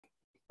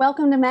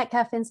Welcome to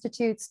Metcalf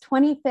Institute's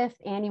 25th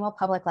Annual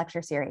Public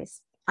Lecture Series.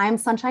 I'm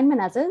Sunshine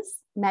Menezes,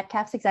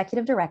 Metcalf's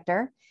Executive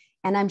Director,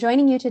 and I'm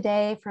joining you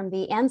today from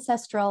the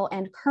ancestral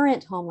and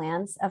current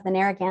homelands of the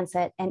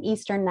Narragansett and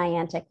Eastern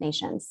Niantic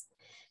nations.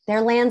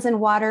 Their lands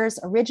and waters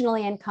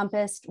originally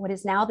encompassed what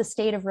is now the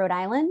state of Rhode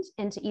Island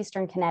into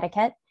Eastern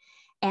Connecticut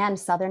and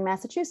Southern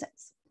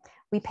Massachusetts.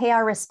 We pay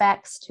our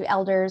respects to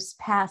elders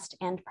past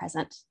and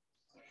present.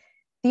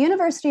 The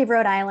University of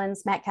Rhode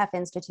Island's Metcalf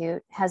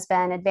Institute has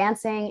been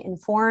advancing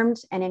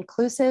informed and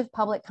inclusive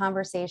public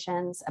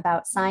conversations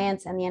about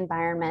science and the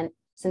environment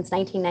since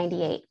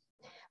 1998.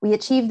 We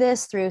achieved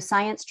this through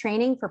science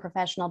training for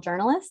professional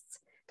journalists,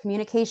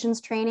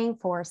 communications training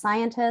for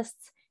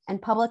scientists,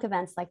 and public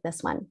events like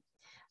this one.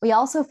 We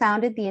also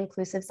founded the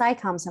Inclusive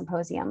SciComm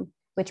Symposium,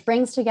 which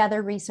brings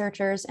together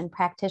researchers and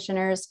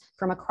practitioners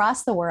from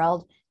across the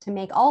world to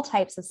make all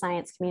types of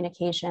science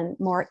communication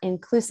more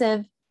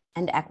inclusive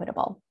and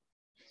equitable.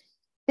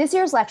 This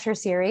year's lecture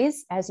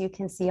series, as you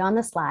can see on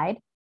the slide,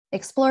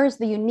 explores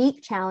the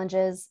unique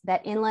challenges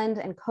that inland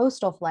and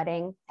coastal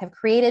flooding have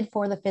created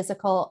for the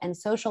physical and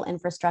social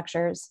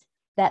infrastructures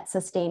that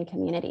sustain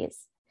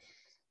communities.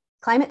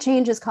 Climate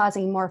change is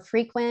causing more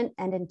frequent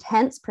and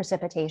intense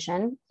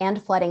precipitation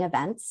and flooding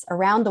events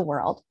around the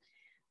world.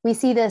 We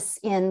see this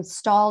in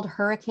stalled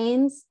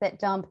hurricanes that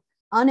dump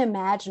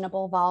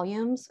unimaginable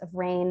volumes of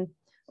rain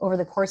over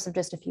the course of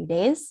just a few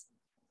days.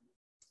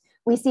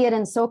 We see it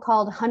in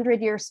so-called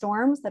 100-year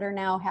storms that are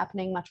now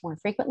happening much more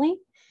frequently.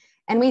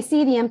 And we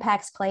see the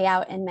impacts play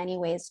out in many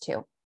ways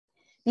too.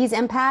 These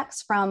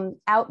impacts, from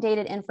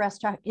outdated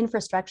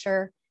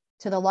infrastructure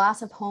to the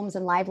loss of homes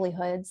and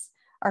livelihoods,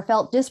 are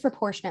felt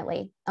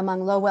disproportionately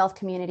among low-wealth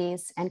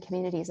communities and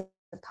communities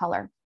of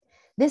color.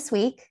 This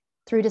week,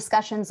 through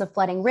discussions of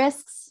flooding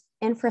risks,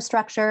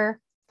 infrastructure,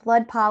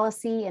 flood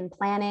policy and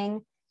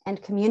planning, and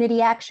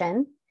community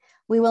action,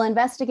 we will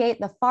investigate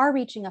the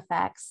far-reaching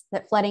effects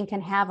that flooding can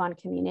have on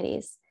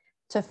communities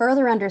to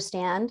further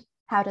understand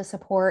how to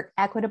support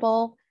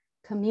equitable,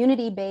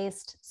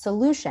 community-based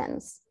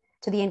solutions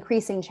to the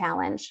increasing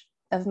challenge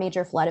of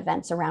major flood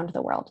events around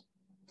the world.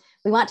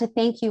 We want to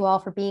thank you all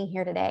for being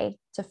here today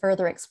to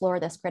further explore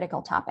this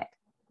critical topic.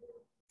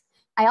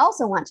 I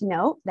also want to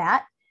note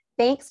that,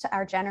 thanks to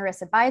our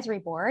generous advisory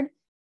board,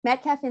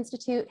 Metcalf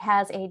Institute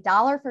has a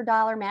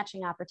dollar-for-dollar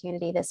matching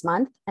opportunity this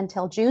month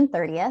until June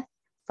 30th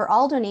for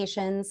all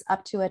donations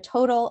up to a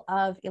total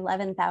of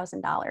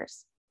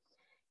 $11,000.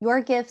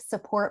 Your gifts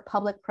support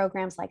public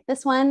programs like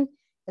this one,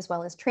 as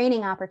well as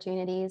training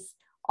opportunities,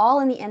 all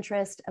in the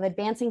interest of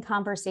advancing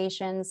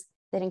conversations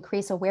that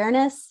increase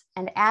awareness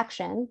and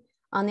action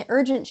on the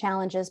urgent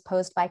challenges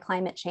posed by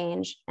climate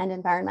change and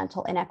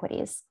environmental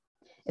inequities.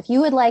 If you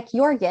would like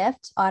your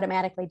gift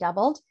automatically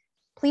doubled,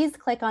 please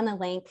click on the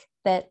link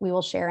that we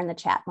will share in the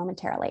chat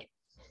momentarily.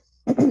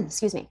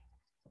 Excuse me.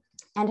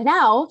 And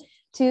now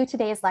to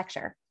today's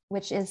lecture,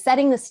 which is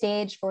setting the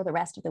stage for the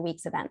rest of the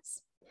week's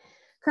events.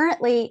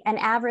 Currently, an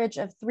average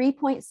of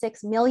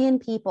 3.6 million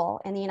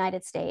people in the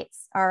United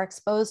States are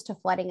exposed to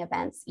flooding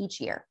events each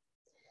year.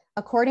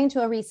 According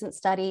to a recent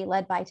study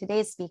led by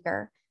today's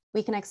speaker,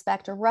 we can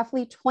expect a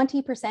roughly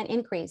 20%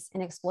 increase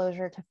in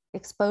exposure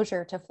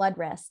to flood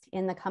risk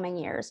in the coming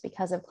years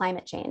because of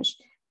climate change,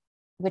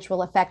 which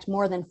will affect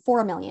more than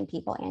 4 million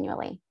people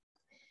annually.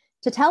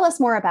 To tell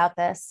us more about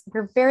this,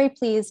 we're very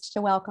pleased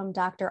to welcome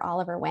Dr.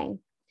 Oliver Wing.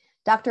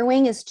 Dr.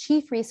 Wing is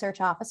Chief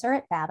Research Officer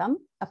at Fathom,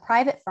 a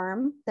private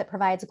firm that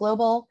provides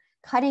global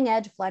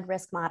cutting-edge flood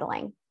risk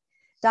modeling.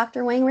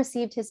 Dr. Wing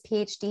received his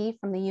PhD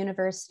from the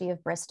University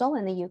of Bristol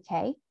in the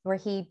UK, where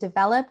he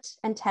developed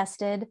and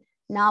tested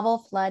novel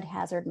flood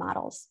hazard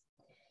models.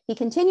 He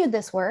continued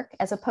this work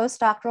as a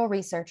postdoctoral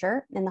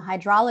researcher in the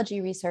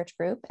hydrology research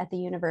group at the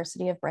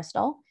University of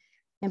Bristol,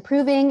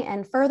 improving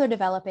and further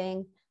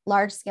developing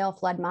large-scale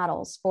flood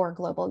models for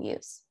global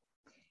use.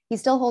 He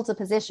still holds a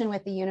position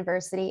with the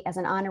university as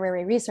an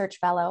honorary research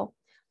fellow,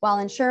 while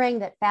ensuring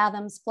that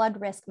Fathom's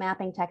flood risk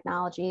mapping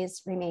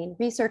technologies remain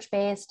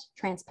research-based,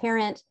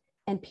 transparent,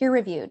 and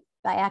peer-reviewed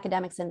by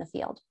academics in the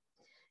field.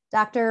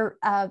 Dr.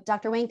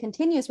 Wing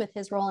continues with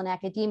his role in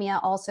academia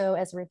also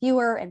as a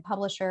reviewer and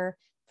publisher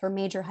for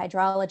major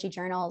hydrology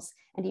journals,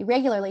 and he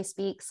regularly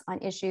speaks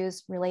on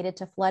issues related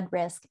to flood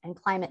risk and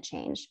climate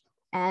change.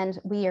 And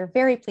we are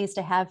very pleased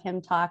to have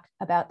him talk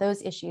about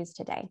those issues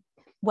today.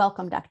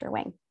 Welcome, Dr.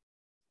 Wing.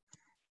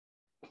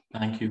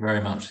 Thank you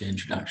very much for the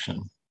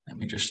introduction. Let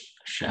me just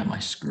share my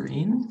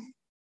screen.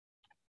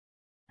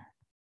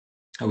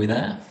 Are we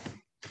there?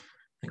 I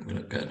think we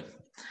look good.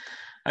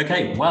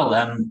 Okay,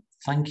 well,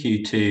 thank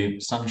you to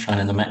Sunshine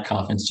and the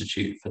Metcalf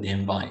Institute for the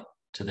invite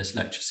to this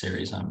lecture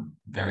series. I'm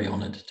very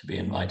honored to be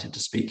invited to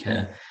speak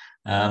here.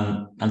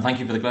 And thank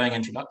you for the glowing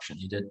introduction.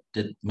 You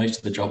did most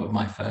of the job of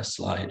my first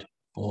slide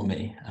for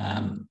me.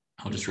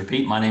 I'll just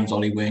repeat, my name's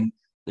Ollie Wing,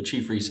 the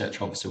Chief Research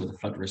Officer with the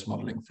flood risk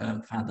modeling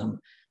firm Fathom,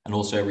 and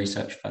also a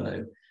research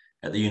fellow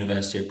at the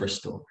University of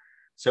Bristol.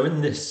 So in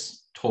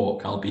this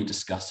talk, I'll be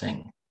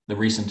discussing the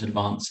recent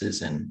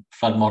advances in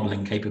flood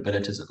modeling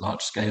capabilities at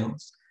large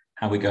scales,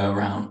 how we go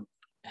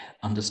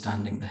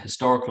understanding the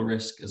historical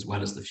risk as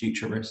well as the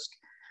future risk,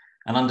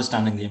 and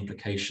understanding the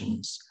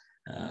implications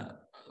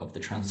of the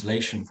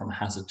translation from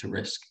hazard to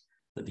risk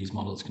that these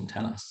models can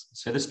tell us.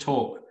 So this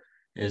talk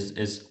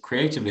is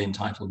creatively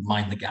entitled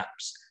Mind the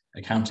Gaps,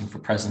 Accounting for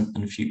Present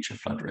and Future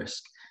Flood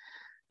Risk.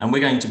 And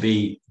we're going to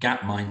be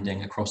gap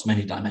minding across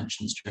many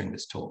dimensions during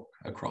this talk,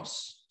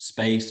 across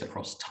space,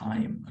 across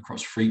time,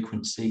 across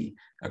frequency,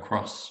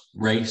 across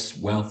race,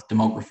 wealth,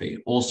 demography,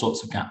 all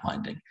sorts of gap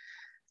minding.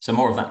 So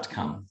more of that to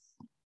come.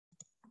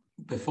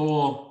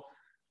 Before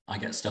I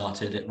get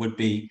started, it would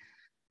be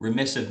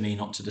remiss of me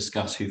not to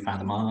discuss who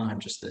Fathom are. I'm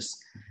just this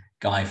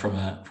guy from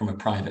a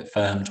private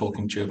firm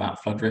talking to you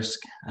about flood risk.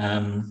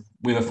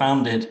 We were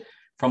founded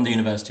from the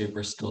University of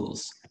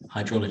Bristol's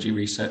hydrology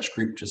research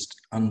group just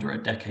under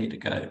a decade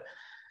ago.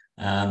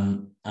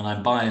 And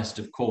I'm biased,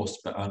 of course,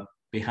 but I'd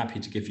be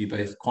happy to give you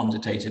both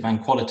quantitative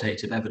and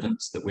qualitative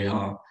evidence that we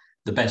are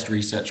the best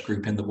research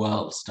group in the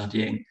world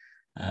studying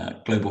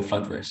global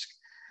flood risk.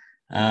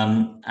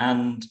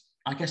 And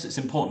I guess it's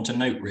important to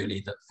note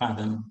really that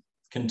Fathom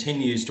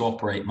continues to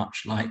operate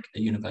much like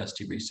a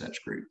university research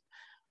group.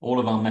 All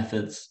of our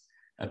methods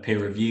are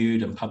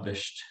peer-reviewed and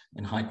published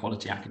in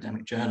high-quality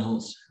academic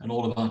journals, and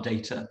all of our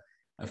data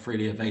are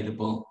freely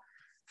available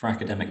for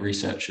academic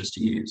researchers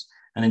to use.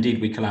 And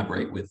indeed, we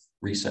collaborate with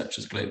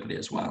researchers globally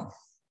as well.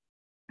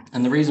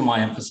 And the reason why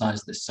I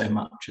emphasize this so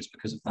much is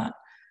because of that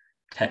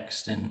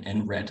text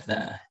in red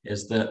there,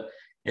 is that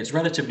it's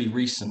relatively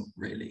recent,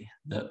 really,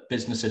 that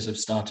businesses have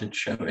started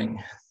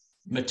showing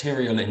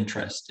material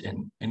interest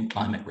in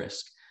climate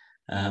risk,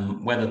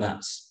 whether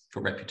that's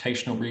for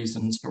reputational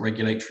reasons, for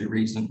regulatory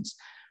reasons,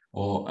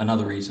 or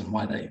another reason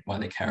why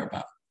they care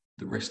about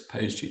the risk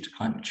posed due to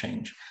climate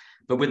change.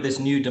 But with this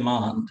new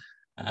demand,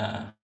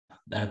 there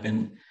have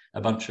been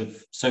a bunch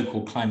of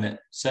so-called climate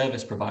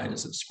service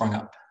providers that have sprung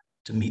up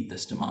to meet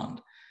this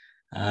demand.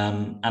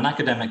 And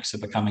academics are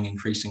becoming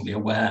increasingly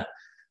aware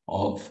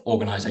of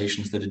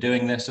organizations that are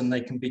doing this, and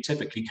they can be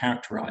typically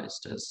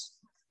characterized as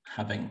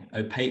having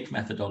opaque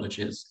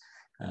methodologies,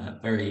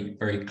 very,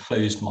 very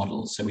closed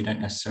models, so we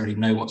don't necessarily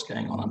know what's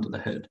going on under the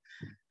hood.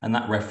 And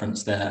that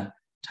reference there,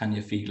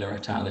 Tanya Fiedler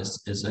et al.,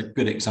 is a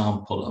good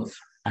example of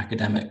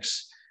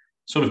academics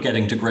sort of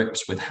getting to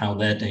grips with how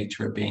their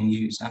data are being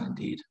used and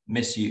indeed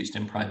misused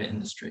in private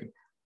industry.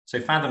 So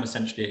Fathom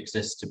essentially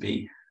exists to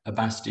be a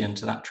bastion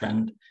to that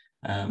trend.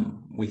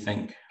 We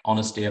think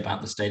honesty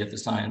about the state of the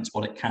science,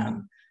 what it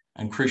can,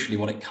 and crucially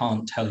what it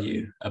can't tell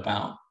you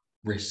about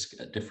risk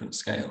at different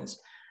scales,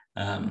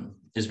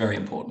 is very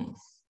important.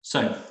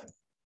 So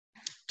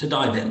to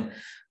dive in,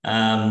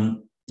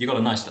 you've got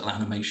a nice little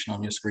animation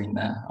on your screen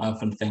there. I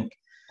often think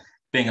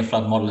being a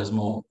flood model is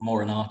more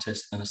an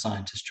artist than a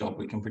scientist job.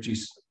 We can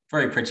produce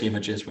very pretty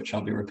images, which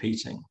I'll be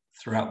repeating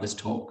throughout this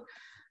talk.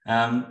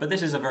 But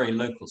this is a very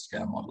local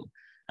scale model.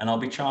 And I'll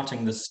be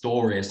charting the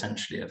story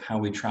essentially of how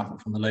we travel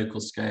from the local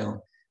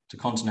scale to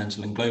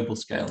continental and global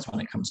scales when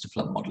it comes to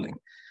flood modeling.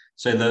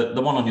 So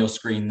the one on your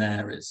screen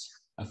there is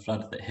a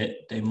flood that hit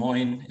Des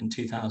Moines in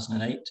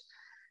 2008.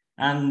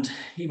 And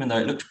even though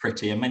it looks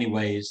pretty, in many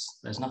ways,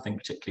 there's nothing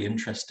particularly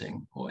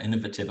interesting or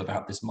innovative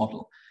about this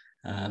model.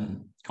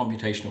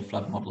 Computational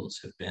flood models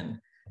have been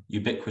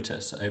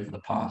ubiquitous over the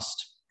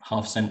past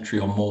half century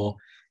or more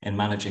in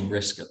managing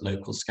risk at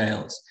local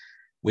scales.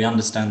 We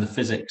understand the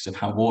physics of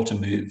how water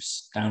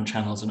moves down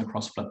channels and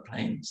across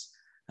floodplains,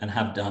 and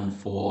have done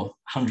for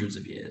hundreds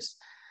of years.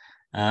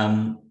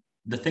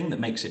 The thing that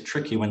makes it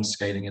tricky when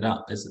scaling it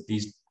up is that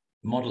these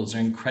models are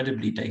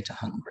incredibly data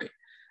hungry.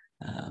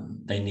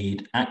 They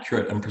need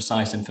accurate and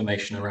precise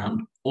information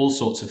around all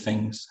sorts of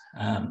things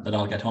that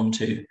I'll get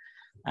onto.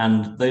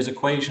 And those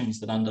equations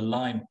that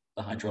underlie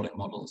the hydraulic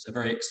models are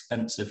very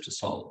expensive to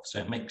solve. So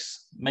it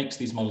makes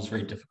these models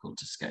very difficult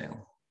to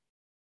scale.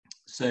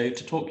 So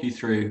to talk you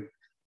through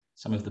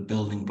some of the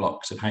building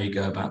blocks of how you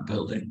go about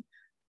building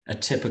a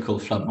typical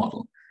flood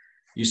model,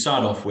 you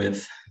start off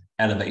with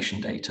elevation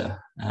data.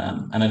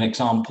 And an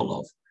example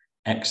of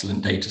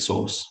excellent data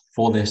source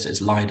for this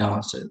is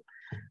LiDAR. So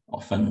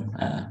often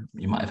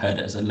you might have heard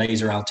it as a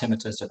laser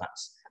altimeter. So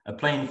that's a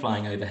plane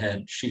flying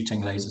overhead,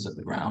 shooting lasers at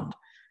the ground,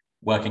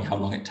 working how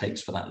long it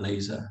takes for that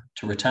laser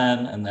to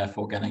return, and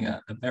therefore getting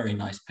a very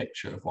nice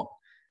picture of what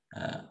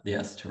the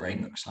Earth's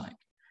terrain looks like.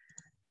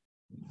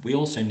 We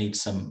also need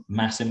some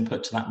mass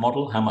input to that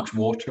model. How much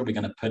water are we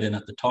going to put in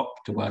at the top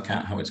to work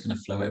out how it's going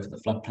to flow over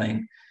the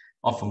floodplain?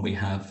 Often we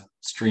have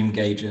stream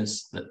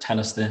gauges that tell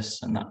us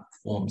this, and that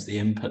forms the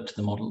input to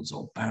the models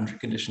or boundary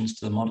conditions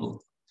to the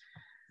model.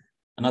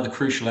 Another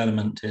crucial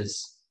element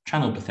is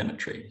channel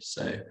bathymetry.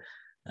 So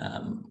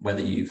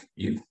whether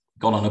you've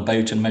gone on a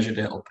boat and measured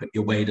it or put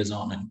your waders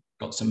on and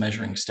got some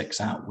measuring sticks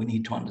out, we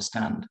need to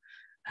understand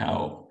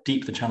how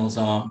deep the channels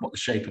are, what the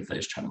shape of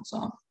those channels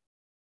are.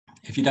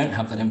 If you don't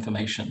have that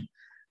information,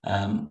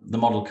 the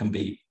model can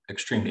be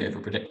extremely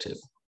overpredictive.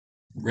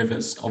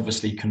 Rivers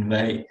obviously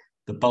convey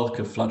the bulk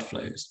of flood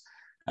flows.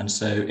 And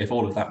so if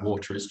all of that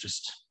water is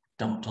just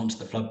dumped onto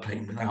the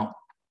floodplain without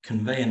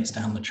conveyance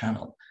down the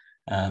channel,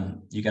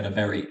 you get a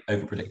very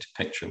overpredicted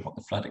picture of what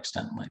the flood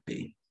extent might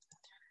be.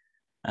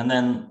 And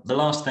then the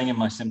last thing in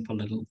my simple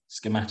little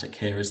schematic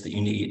here is that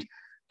you need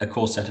a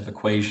core set of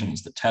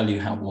equations that tell you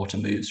how water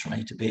moves from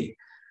A to B.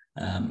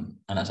 And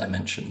as I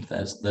mentioned,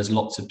 there's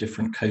lots of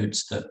different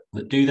codes that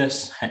do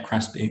this,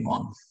 HECRAS being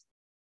one.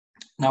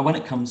 Now, when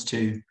it comes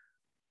to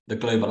the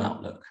global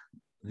outlook,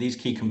 these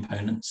key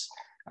components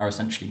are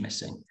essentially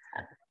missing.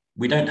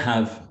 We don't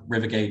have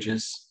river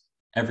gauges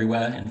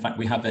everywhere. In fact,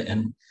 we have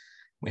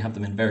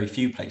them in very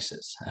few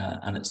places,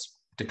 and it's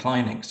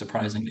declining,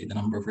 surprisingly, the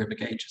number of river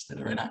gauges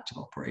that are in active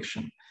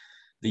operation.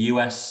 The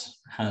US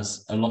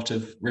has a lot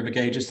of river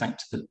gauges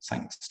thanks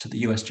to the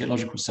US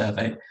Geological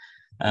Survey,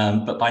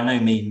 but by no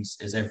means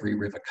is every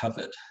river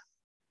covered.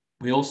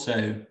 We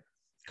also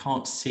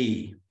can't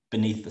see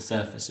beneath the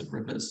surface of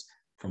rivers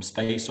from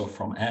space or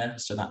from air,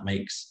 so that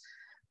makes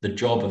the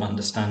job of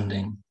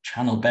understanding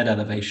channel bed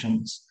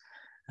elevations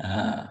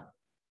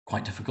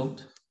quite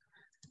difficult.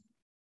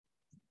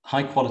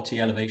 High quality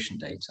elevation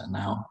data.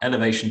 Now,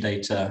 elevation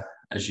data,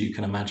 as you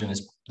can imagine,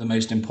 is the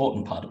most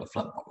important part of a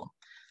flood problem.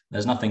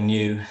 There's nothing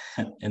new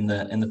in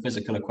the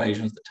physical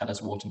equations that tell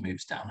us water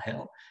moves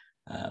downhill.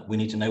 We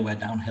need to know where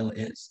downhill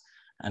is.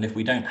 And if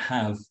we don't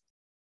have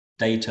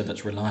data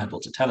that's reliable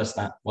to tell us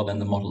that, well, then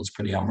the model is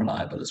pretty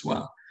unreliable as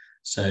well.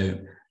 So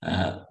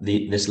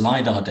this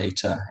LiDAR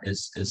data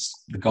is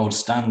the gold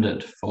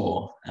standard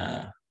for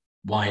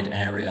wide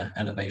area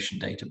elevation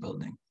data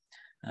building.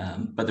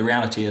 But the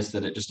reality is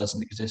that it just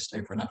doesn't exist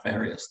over enough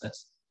areas.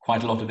 There's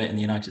quite a lot of it in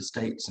the United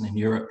States and in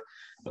Europe,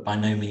 but by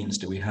no means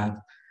do we have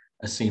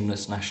a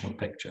seamless national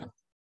picture.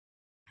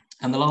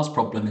 And the last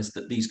problem is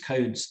that these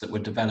codes that were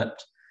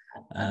developed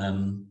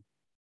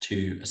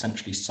to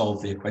essentially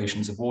solve the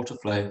equations of water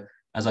flow,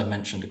 as I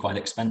mentioned, are quite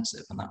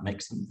expensive, and that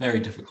makes them very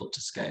difficult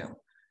to scale.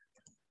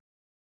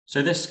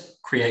 So this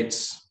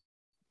creates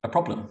a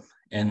problem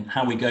in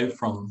how we go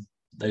from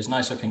those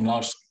nice looking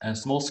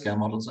small scale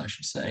models, I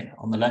should say,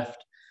 on the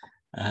left,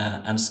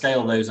 and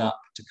scale those up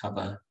to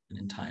cover an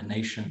entire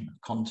nation,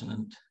 a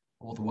continent,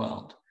 or the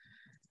world.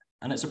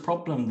 And it's a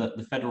problem that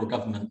the federal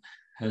government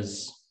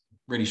has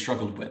really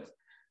struggled with.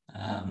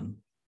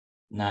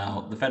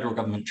 Now, the federal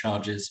government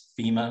charges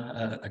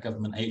FEMA, a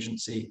government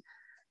agency,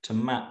 to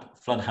map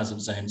flood hazard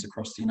zones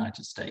across the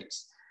United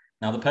States.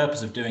 Now, the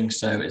purpose of doing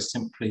so is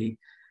simply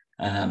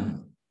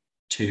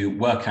to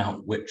work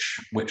out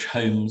which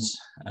homes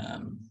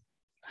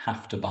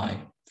have to buy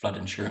flood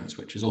insurance,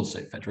 which is also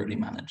federally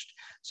managed.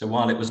 So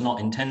while it was not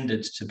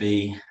intended to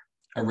be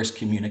a risk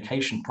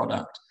communication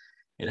product,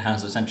 it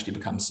has essentially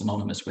become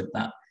synonymous with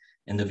that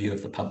in the view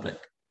of the public.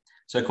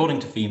 So according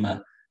to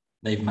FEMA,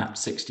 they've mapped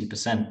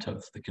 60%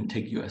 of the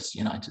contiguous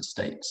United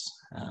States.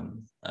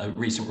 A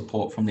recent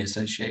report from the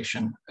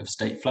Association of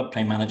State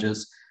Floodplain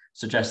Managers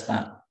suggests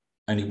that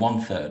only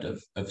 1/3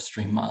 of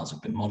stream miles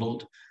have been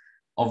modeled.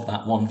 Of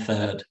that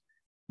 1/3,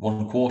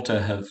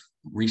 1/4 have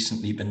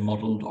recently been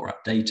modeled or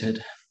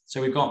updated.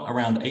 So we've got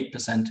around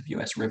 8% of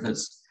US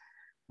rivers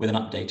with an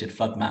updated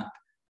flood map.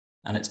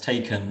 And it's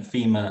taken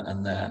FEMA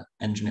and their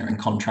engineering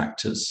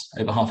contractors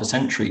over half a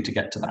century to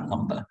get to that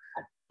number,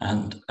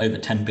 and over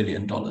 $10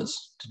 billion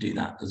to do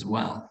that as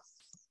well.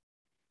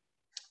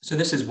 So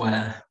this is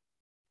where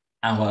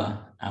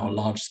our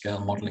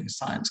large-scale modeling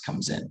science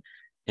comes in.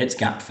 It's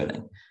gap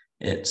filling.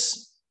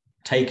 It's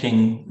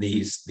taking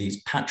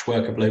these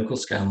patchwork of local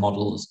scale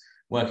models,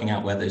 working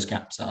out where those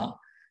gaps are,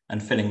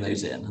 and filling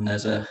those in. And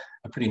there's a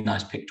pretty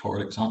nice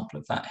pictorial example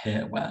of that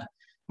here, where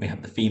we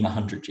have the FEMA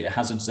 100-year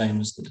hazard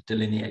zones that are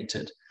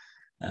delineated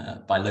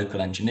by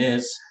local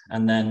engineers,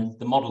 and then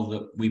the model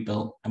that we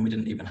built, and we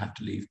didn't even have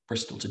to leave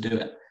Bristol to do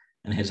it,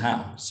 and here's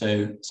how.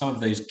 So some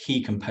of those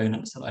key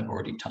components that I've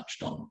already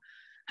touched on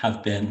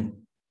have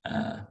been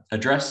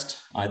addressed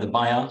either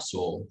by us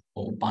or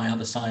by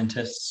other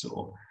scientists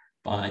or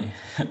by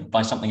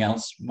something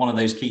else. One of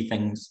those key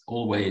things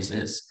always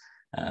is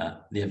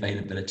the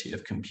availability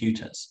of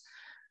computers.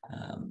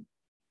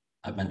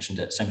 I've mentioned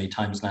it so many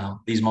times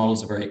now. These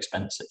models are very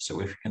expensive. So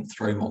if we can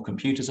throw more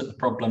computers at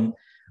the problem,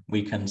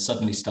 we can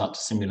suddenly start to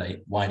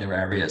simulate wider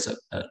areas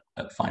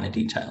at finer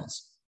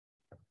details.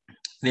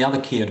 The other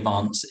key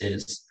advance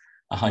is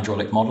a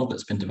hydraulic model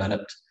that's been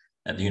developed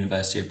at the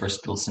University of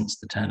Bristol since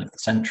the turn of the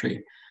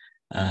century.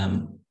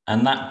 And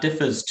that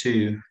differs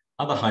to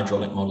other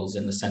hydraulic models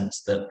in the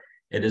sense that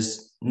it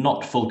is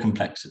not full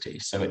complexity.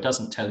 So it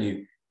doesn't tell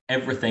you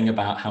everything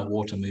about how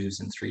water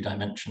moves in 3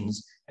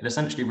 dimensions. It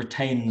essentially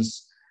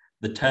retains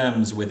the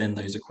terms within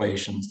those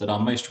equations that are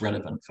most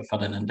relevant for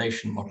flood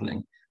inundation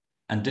modeling,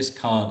 and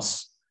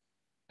discards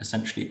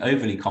essentially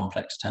overly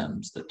complex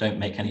terms that don't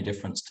make any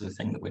difference to the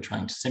thing that we're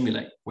trying to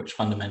simulate, which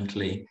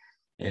fundamentally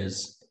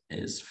is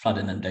flood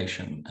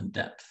inundation and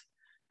depth.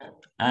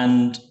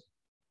 And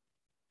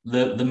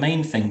the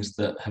main things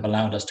that have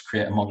allowed us to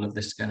create a model of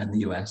this scale in the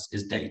US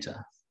is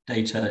data.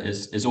 Data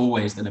is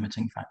always the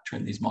limiting factor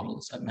in these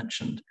models. I've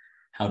mentioned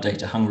how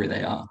data hungry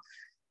they are.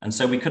 And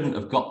so we couldn't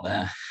have got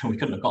there. We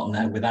couldn't have gotten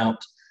there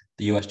without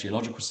the US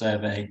Geological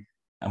Survey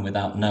and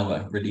without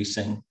NOAA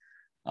releasing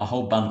a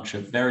whole bunch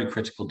of very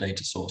critical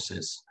data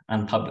sources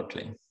and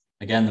publicly.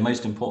 Again, the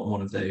most important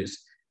one of those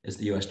is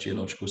the US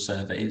Geological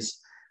Survey's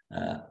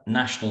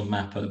national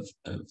map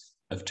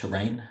of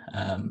terrain,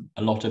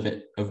 a lot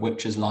of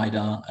which is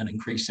LiDAR and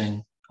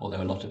increasing,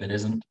 although a lot of it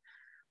isn't.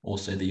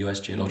 Also the US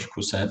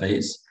Geological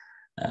Survey's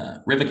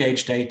river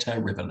gauge data,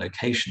 river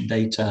location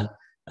data,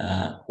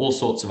 all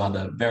sorts of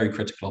other very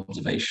critical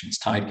observations,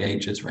 tide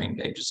gauges, rain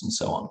gauges, and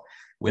so on.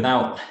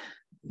 Without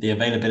the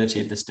availability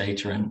of this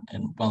data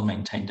in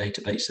well-maintained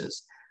databases,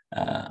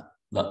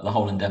 the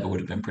whole endeavor would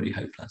have been pretty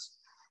hopeless.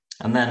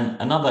 And then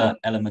another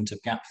element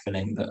of gap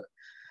filling that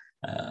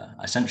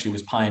essentially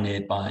was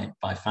pioneered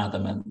by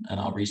Fathom and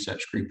our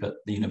research group at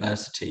the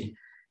university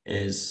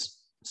is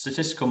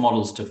statistical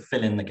models to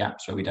fill in the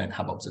gaps where we don't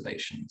have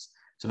observations.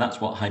 So that's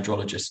what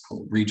hydrologists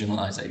call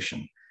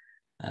regionalization.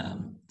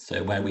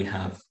 So where we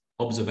have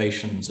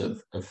observations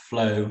of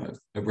flow,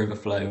 of river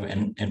flow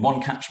in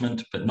one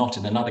catchment, but not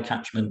in another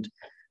catchment,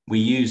 we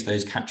use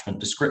those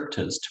catchment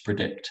descriptors to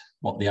predict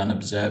what the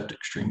unobserved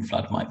extreme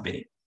flood might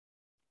be.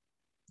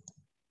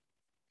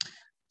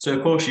 So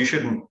of course you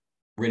shouldn't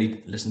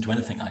really listen to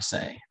anything I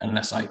say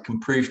unless I can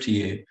prove to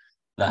you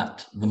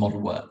that the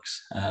model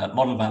works.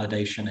 Model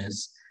validation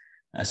is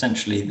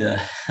essentially the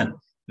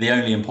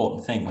only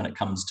important thing when it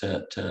comes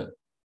to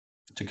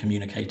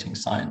communicating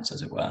science,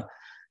 as it were.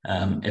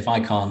 If I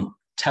can't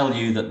tell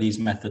you that these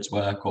methods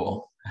work,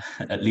 or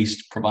at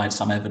least provide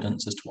some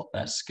evidence as to what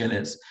their skill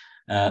is,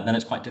 then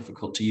it's quite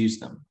difficult to use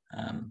them.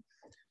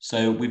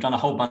 So we've done a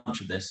whole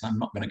bunch of this. I'm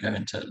not going to go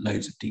into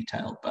loads of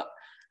detail, but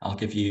I'll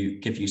give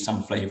you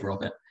some flavor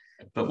of it.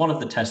 But one of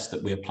the tests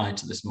that we applied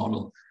to this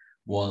model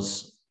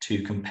was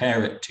to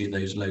compare it to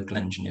those local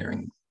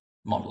engineering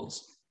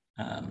models.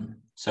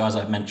 So as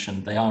I've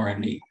mentioned, they are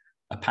only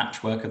a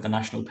patchwork of the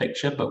national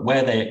picture, but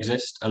where they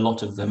exist, a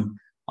lot of them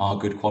are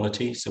good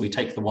quality. So we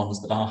take the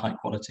ones that are high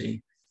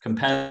quality,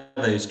 compare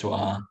those to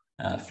our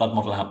flood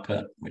model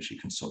output, which you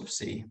can sort of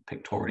see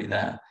pictorially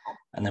there,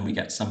 and then we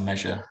get some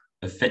measure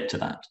of fit to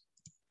that.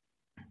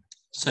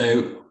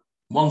 So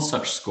one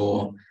such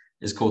score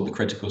is called the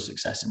critical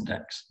success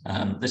index.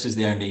 This is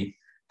the only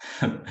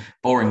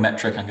boring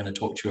metric I'm going to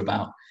talk to you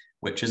about,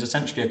 which is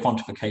essentially a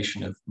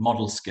quantification of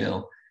model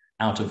skill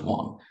out of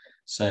 1.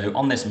 So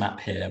on this map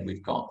here,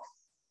 we've got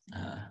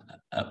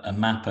a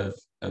map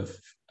of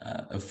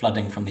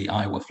flooding from the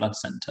Iowa Flood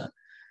Center.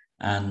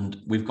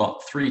 And we've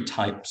got 3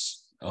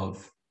 types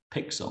of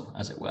pixel,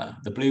 as it were.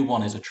 The blue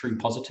one is a true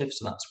positive.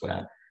 So that's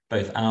where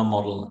both our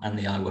model and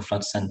the Iowa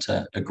Flood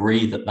Center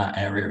agree that that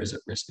area is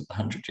at risk of the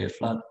 100-year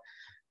flood.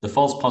 The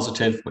false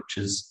positive, which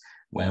is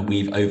where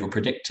we've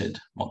overpredicted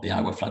what the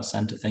Iowa Flood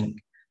Center think.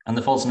 And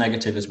the false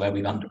negative is where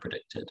we've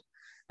underpredicted.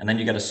 And then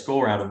you get a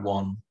score out of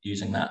 1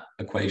 using that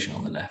equation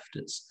on the left.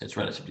 It's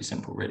relatively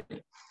simple,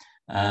 really.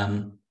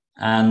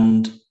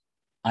 And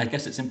I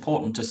guess it's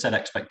important to set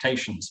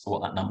expectations for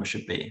what that number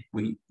should be.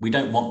 We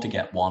don't want to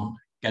get 1.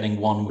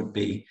 Getting 1 would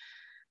be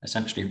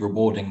essentially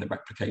rewarding the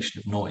replication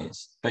of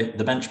noise. But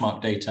the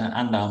benchmark data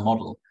and our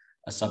model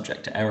are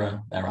subject to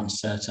error. They're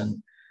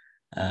uncertain.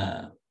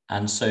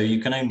 And so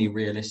you can only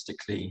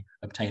realistically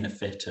obtain a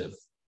fit of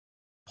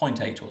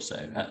 0.8 or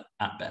so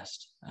at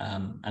best.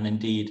 And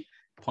indeed,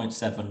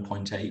 0.7,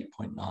 0.8,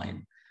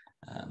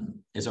 0.9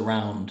 is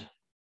around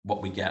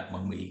what we get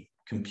when we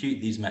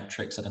compute these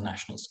metrics at a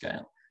national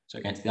scale. So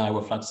against the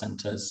Iowa Flood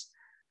Center's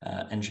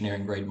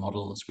engineering grade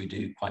models, we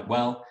do quite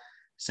well.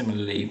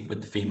 Similarly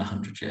with the FEMA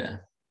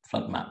 100-year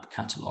flood map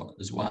catalog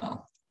as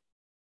well.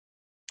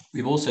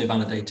 We've also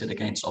validated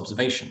against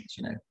observations.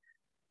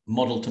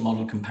 Model to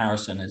model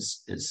comparison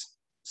is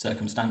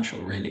circumstantial,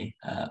 really.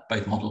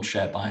 Both models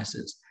share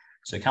biases.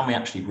 So can we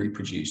actually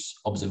reproduce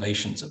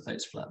observations of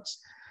those floods?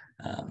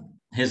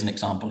 Here's an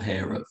example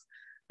here of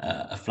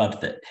a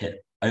flood that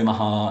hit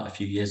Omaha a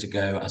few years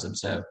ago as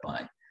observed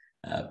by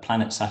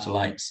Planet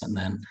satellites, and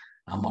then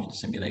our model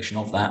simulation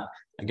of that.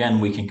 Again,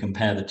 we can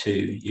compare the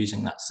two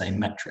using that same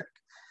metric.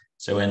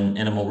 So in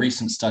a more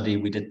recent study,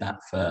 we did that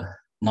for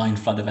 9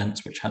 flood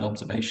events which had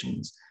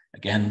observations.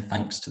 Again,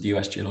 thanks to the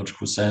US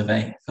Geological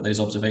Survey for those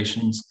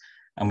observations.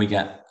 And we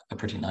get a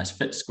pretty nice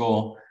fit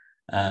score.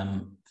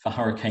 For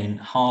Hurricane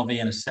Harvey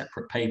in a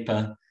separate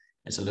paper,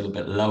 it's a little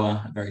bit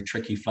lower, a very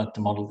tricky flood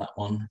to model, that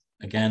one.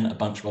 Again, a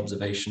bunch of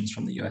observations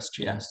from the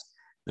USGS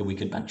that we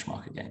could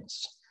benchmark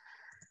against.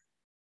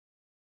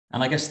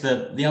 And I guess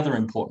the other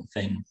important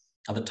thing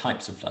are the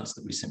types of floods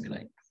that we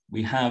simulate.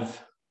 We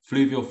have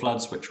fluvial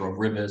floods, which are of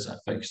rivers. I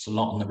focused a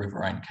lot on the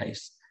riverine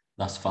case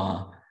thus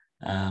far,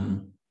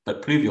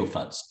 but pluvial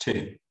floods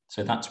too.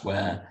 So that's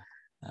where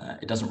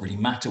it doesn't really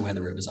matter where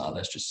the rivers are.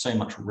 There's just so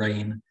much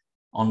rain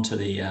onto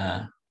the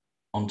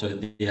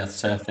Earth's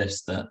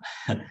surface that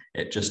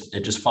it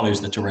just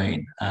follows the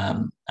terrain.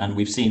 And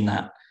we've seen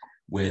that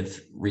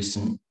with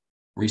recent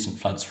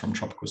floods from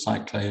tropical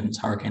cyclones.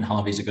 Hurricane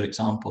Harvey is a good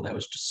example. There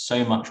was just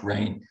so much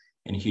rain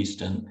in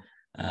Houston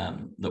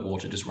that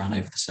water just ran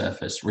over the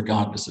surface,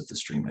 regardless of the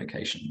stream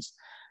locations.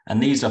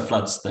 And these are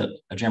floods that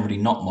are generally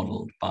not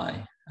modeled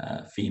by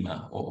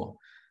FEMA or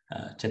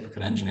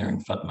typical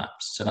engineering flood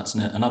maps. So that's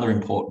another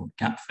important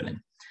gap filling.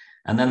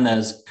 And then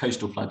there's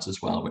coastal floods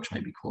as well, which may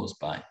be caused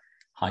by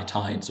high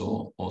tides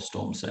or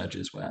storm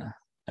surges where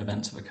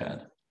events have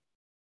occurred.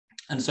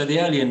 And so the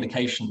early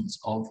indications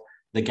of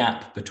the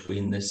gap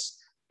between this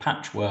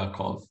patchwork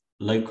of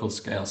local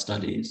scale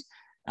studies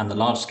and the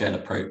large scale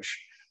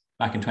approach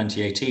back in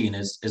 2018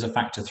 is a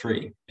factor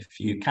 3. If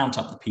you count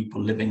up the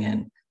people living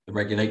in the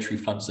regulatory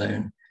flood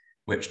zone,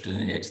 which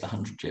delineates the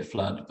 100-year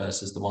flood,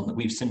 versus the one that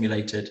we've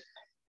simulated,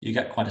 you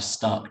get quite a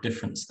stark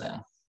difference there.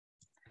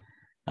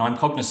 Now, I'm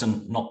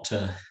cognizant not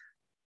to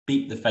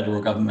beat the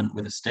federal government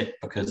with a stick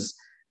because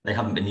they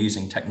haven't been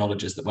using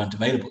technologies that weren't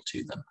available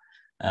to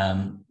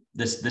them.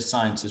 This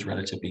science is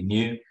relatively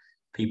new.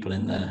 People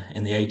in the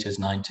 80s,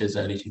 90s,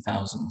 early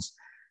 2000s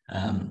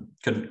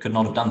could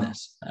not have done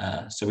this.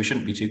 So we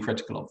shouldn't be too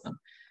critical of them.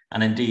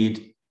 And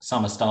indeed,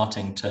 some are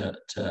starting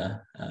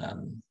to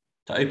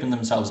open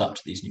themselves up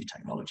to these new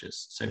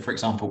technologies. So for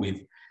example,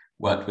 we've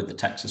worked with the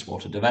Texas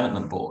Water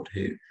Development Board,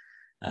 who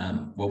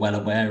were well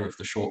aware of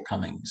the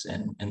shortcomings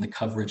in the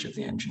coverage of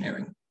the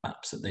engineering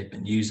maps that they've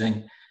been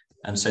using.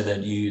 And so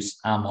they'd use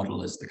our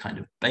model as the kind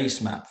of base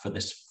map for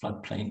this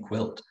floodplain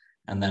quilt,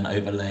 and then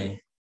overlay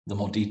the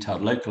more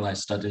detailed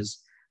localized studies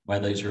where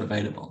those are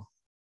available.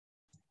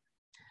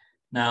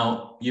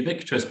 Now,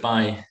 ubiquitous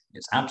by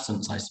its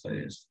absence, I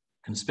suppose,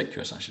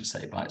 conspicuous, I should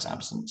say, by its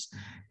absence,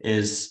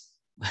 is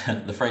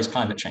the phrase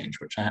climate change,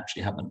 which I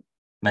actually haven't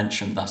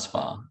mentioned thus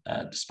far,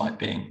 despite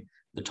being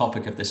the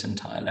topic of this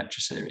entire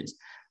lecture series.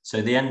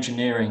 So the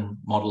engineering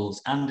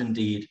models, and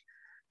indeed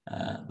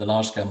the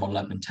large-scale model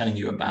I've been telling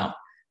you about,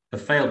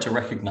 have failed to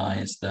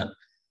recognize that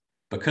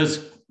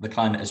because the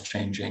climate is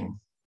changing,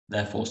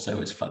 therefore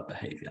so is flood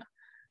behavior.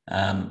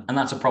 And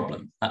that's a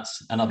problem.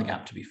 That's another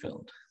gap to be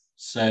filled.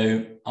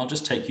 So I'll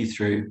just take you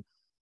through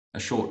a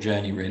short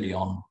journey really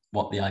on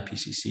what the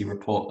IPCC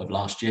report of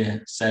last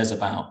year says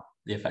about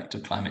the effect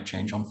of climate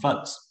change on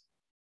floods.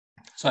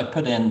 So I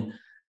put in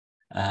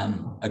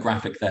a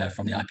graphic there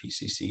from the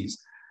IPCC's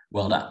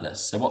World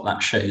Atlas. So what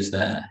that shows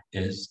there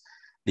is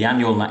the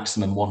annual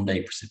maximum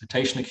one-day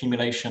precipitation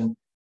accumulation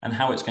and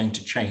how it's going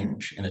to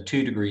change in a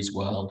 2 degrees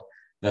world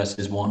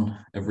versus one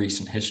of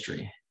recent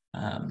history.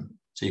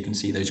 So you can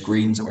see those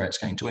greens are where it's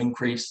going to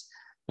increase,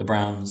 the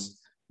browns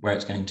where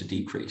it's going to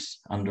decrease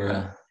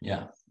under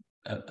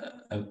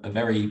a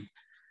very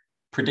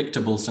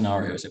predictable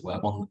scenario, as it were,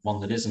 one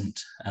that isn't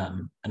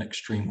an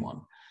extreme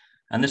one.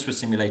 And this was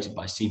simulated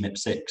by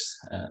CMIP6,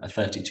 a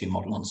 32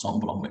 model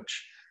ensemble on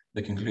which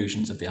the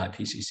conclusions of the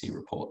IPCC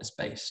report is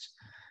based.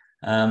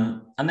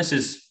 And this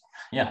is,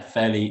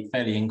 fairly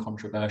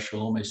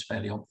incontroversial, almost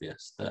fairly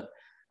obvious that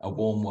a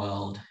warm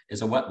world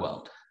is a wet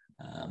world.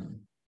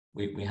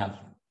 We have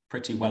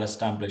pretty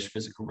well-established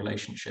physical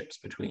relationships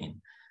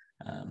between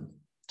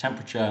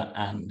temperature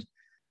and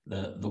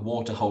the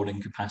water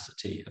holding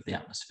capacity of the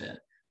atmosphere.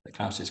 The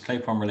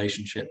Clausius-Clapeyron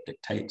relationship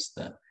dictates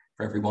that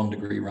for every 1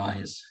 degree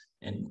rise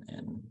in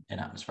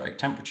atmospheric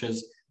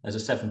temperatures, there's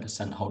a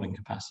 7% holding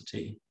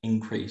capacity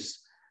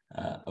increase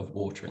of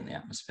water in the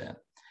atmosphere.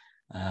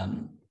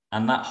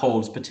 And that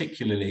holds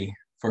particularly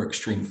for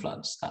extreme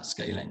floods, that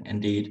scaling.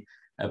 Indeed,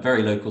 at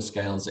very local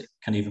scales, it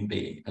can even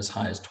be as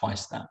high as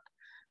twice that.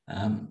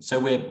 So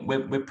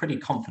we're pretty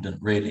confident,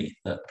 really,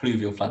 that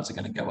pluvial floods are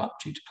going to go up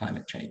due to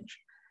climate change.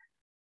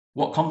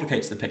 What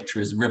complicates the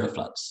picture is river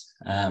floods.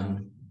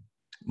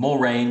 More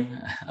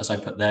rain, as I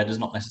put there, does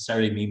not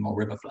necessarily mean more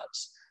river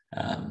floods.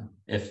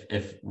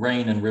 If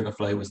rain and river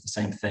flow was the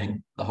same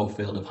thing, the whole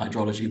field of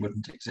hydrology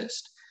wouldn't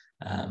exist.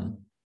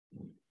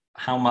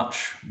 How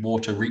much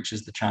water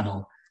reaches the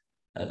channel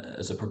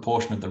as a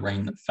proportion of the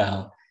rain that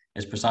fell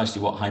is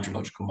precisely what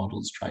hydrological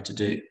models try to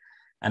do.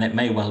 And it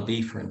may well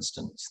be, for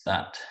instance,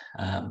 that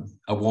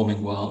a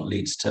warming world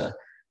leads to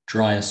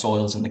drier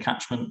soils in the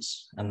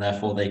catchments, and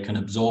therefore they can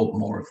absorb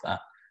more of that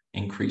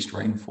increased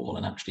rainfall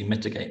and actually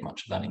mitigate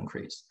much of that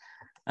increase.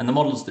 And the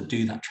models that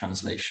do that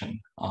translation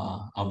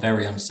are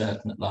very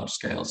uncertain at large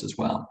scales as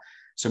well.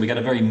 So we get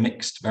a very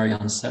mixed, very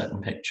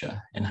uncertain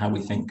picture in how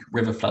we think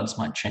river floods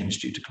might change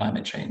due to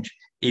climate change,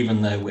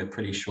 even though we're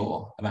pretty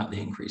sure about the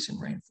increase in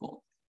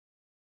rainfall.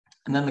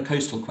 And then the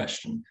coastal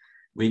question,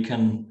 we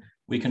can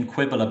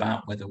quibble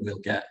about whether we'll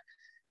get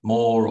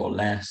more or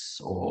less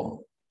or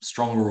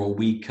stronger or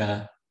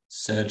weaker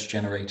surge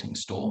generating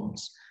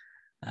storms.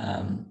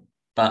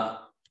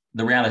 But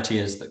the reality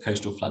is that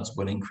coastal floods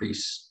will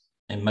increase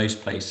in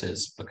most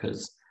places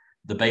because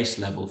the base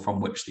level from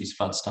which these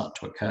floods start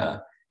to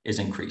occur is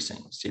increasing,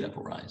 sea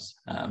level rise.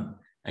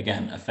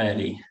 Again, a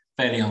fairly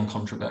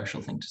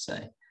uncontroversial thing to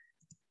say.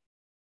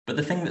 But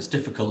the thing that's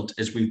difficult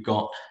is we've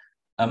got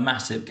a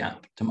massive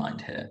gap to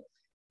mind here.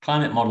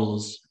 Climate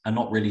models are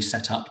not really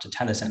set up to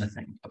tell us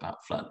anything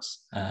about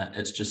floods.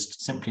 It's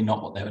just simply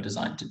not what they were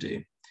designed to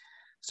do.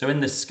 So in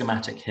this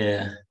schematic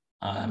here,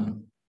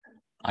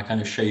 I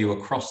kind of show you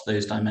across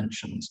those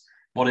dimensions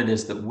what it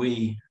is that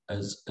we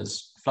as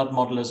flood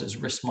modelers, as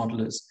risk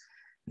modelers,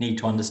 need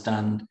to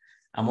understand,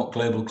 and what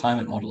global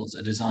climate models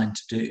are designed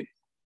to do.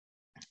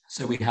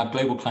 So we have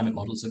global climate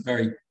models that are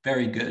very,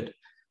 very good,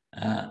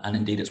 and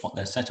indeed it's what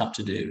they're set up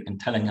to do in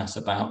telling us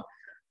about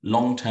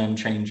long-term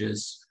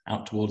changes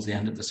out towards the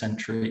end of the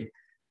century.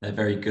 They're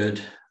very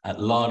good at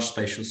large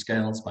spatial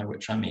scales, by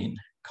which I mean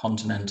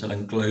continental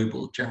and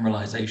global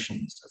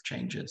generalizations of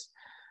changes,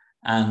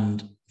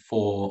 and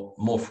for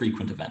more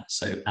frequent events,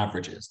 so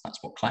averages. That's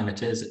what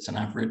climate is. It's an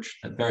average.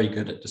 They're very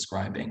good at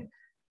describing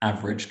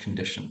average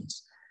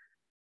conditions.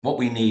 What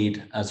we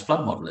need as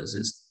flood modelers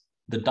is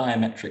the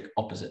diametric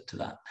opposite to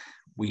that.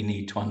 We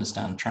need to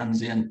understand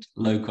transient,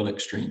 local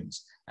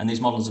extremes, and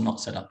these models are not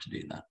set up to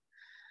do that.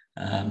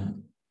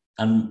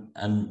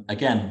 And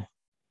again,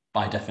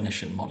 by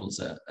definition, models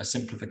are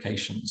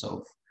simplifications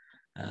of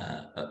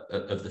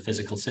the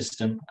physical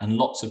system, and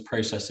lots of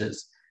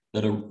processes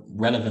that are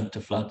relevant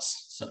to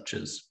floods, such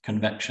as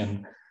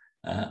convection,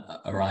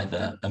 are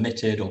either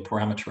omitted or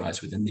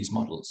parameterized within these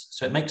models.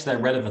 So it makes their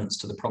relevance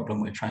to the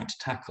problem we're trying to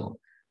tackle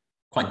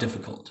quite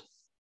difficult.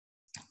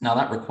 Now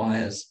that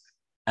requires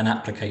an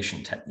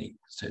application technique,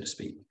 so to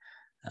speak.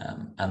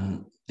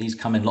 And these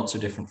come in lots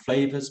of different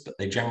flavors, but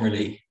they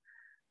generally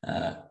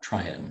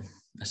try and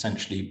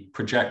essentially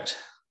project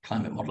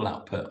climate model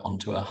output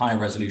onto a higher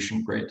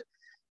resolution grid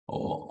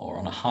or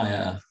on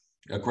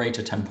a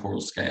greater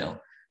temporal scale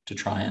to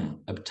try and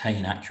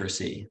obtain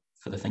accuracy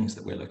for the things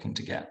that we're looking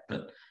to get,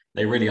 but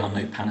they really are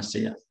no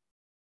panacea.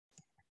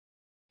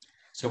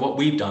 So what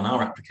we've done,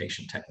 our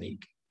application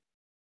technique,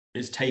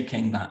 is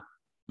taking that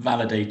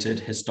validated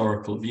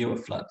historical view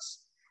of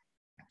floods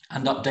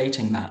and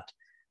updating that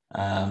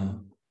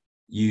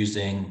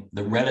using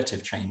the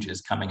relative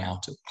changes coming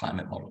out of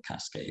climate model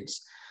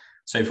cascades.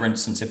 So for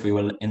instance, if we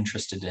were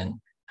interested in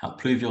how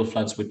pluvial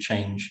floods would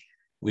change,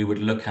 we would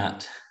look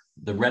at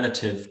the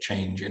relative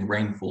change in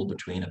rainfall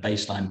between a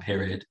baseline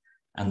period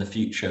and the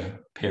future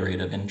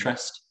period of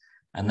interest.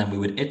 And then we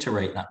would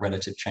iterate that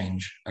relative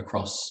change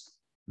across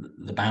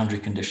the boundary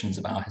conditions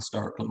of our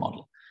historical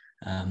model.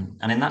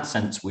 And in that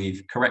sense,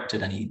 we've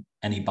corrected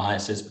any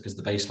biases, because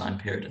the baseline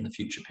period and the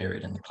future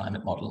period in the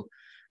climate model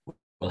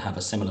will have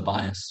a similar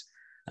bias.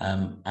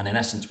 And in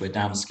essence, we're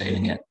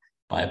downscaling it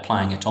by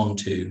applying it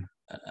onto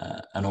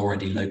an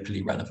already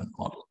locally relevant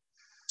model.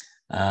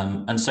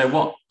 And so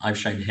what I've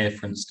shown here,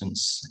 for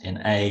instance,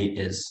 in A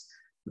is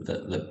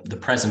the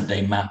present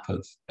day map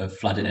of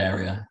flooded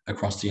area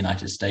across the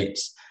United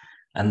States.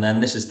 And then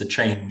this is the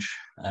change,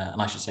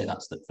 and I should say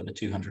that's for the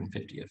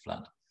 250-year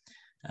flood.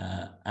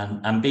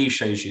 And B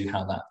shows you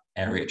how that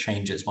area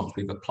changes once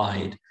we've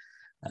applied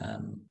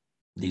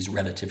these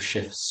relative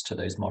shifts to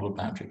those model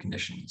boundary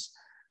conditions,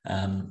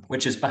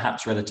 which is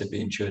perhaps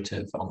relatively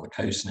intuitive. On the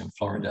coast and in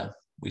Florida,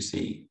 we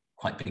see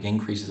quite big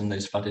increases in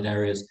those flooded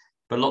areas,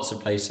 but lots of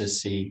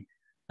places see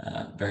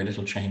very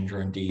little change,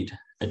 or indeed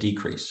a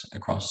decrease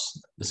across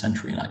the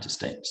central United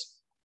States.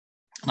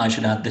 And I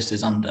should add, this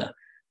is under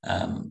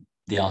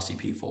the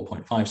RCP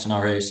 4.5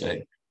 scenario. So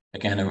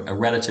again, a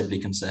relatively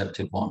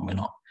conservative one.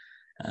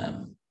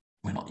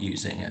 We're not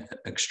using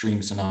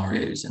extreme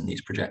scenarios in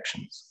these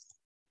projections.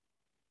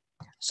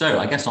 So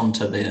I guess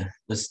onto the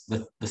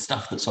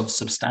stuff that's of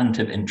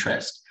substantive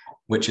interest,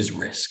 which is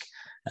risk.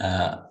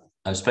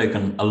 I've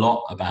spoken a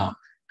lot about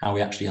how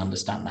we actually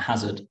understand the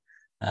hazard,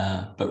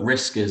 but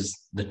risk is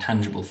the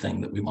tangible thing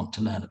that we want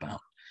to learn about.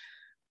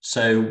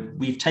 So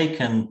we've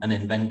taken an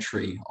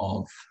inventory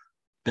of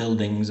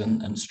buildings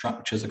and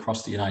structures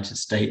across the United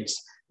States.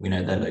 We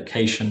know their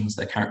locations,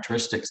 their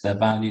characteristics, their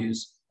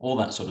values, all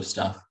that sort of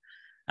stuff.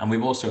 And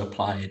we've also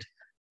applied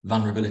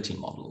vulnerability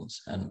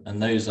models,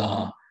 and those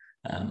are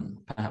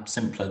perhaps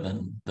simpler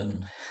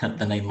than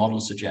the name model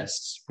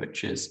suggests,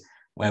 which is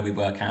where we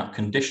work out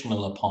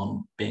conditional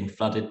upon being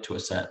flooded to a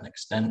certain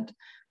extent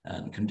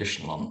and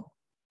conditional on a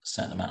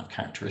certain amount of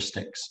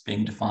characteristics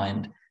being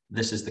defined.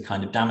 This is the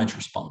kind of damage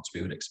response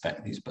we would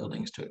expect these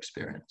buildings to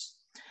experience.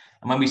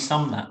 And when we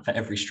sum that for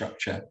every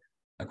structure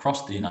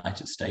across the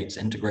United States,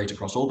 integrate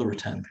across all the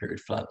return period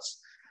floods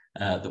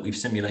that we've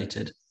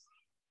simulated,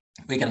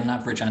 we get an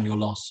average annual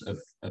loss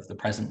of the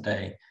present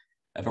day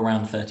of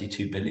around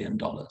 $32 billion.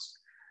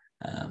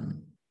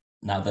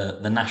 Now,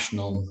 the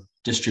national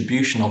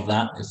distribution of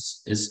that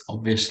is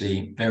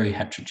obviously very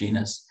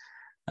heterogeneous.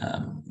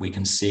 We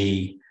can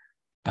see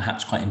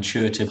perhaps quite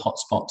intuitive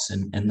hotspots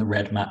in the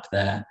red map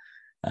there,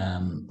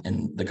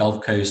 in the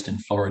Gulf Coast, in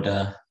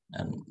Florida,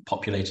 and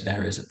populated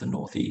areas of the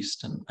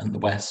Northeast and the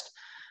West,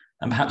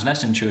 and perhaps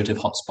less intuitive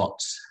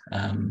hotspots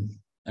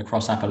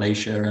across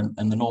Appalachia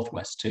and the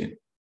Northwest too.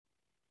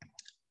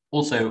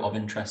 Also of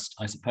interest,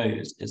 I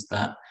suppose, is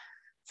that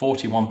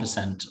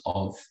 41%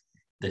 of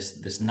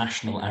this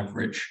national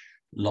average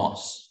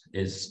loss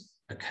is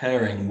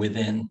occurring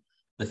within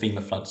the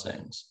FEMA flood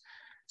zones.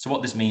 So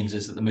what this means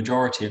is that the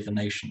majority of the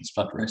nation's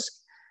flood risk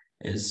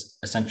is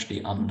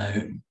essentially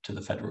unknown to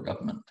the federal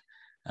government,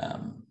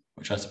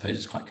 which I suppose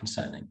is quite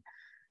concerning.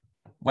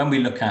 When we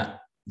look at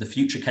the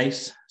future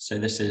case, so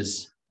this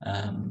is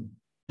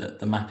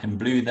the map in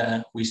blue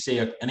there, we see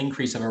an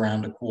increase of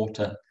around a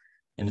quarter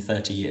in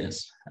 30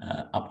 years,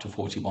 up to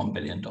 $41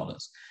 billion.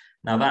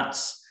 Now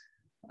that's,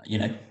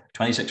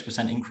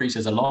 26% increase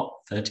is a lot.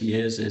 30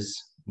 years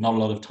is not a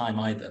lot of time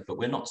either, but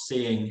we're not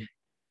seeing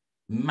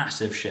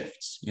massive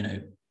shifts.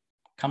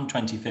 Come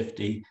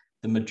 2050,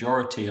 the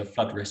majority of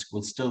flood risk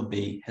will still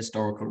be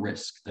historical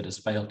risk that has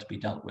failed to be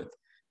dealt with.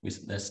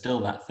 There's still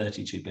that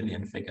 32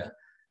 billion figure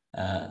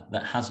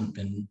that hasn't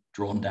been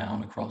drawn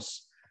down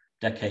across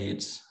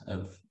decades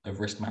of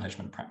risk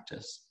management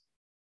practice.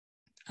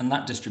 And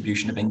that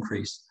distribution of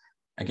increase,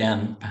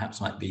 again,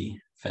 perhaps might be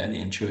fairly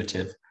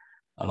intuitive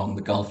along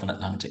the Gulf and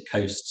Atlantic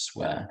coasts,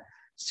 where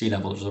sea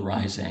levels are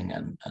rising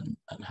and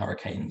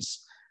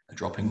hurricanes are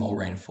dropping more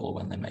rainfall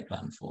when they make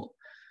landfall.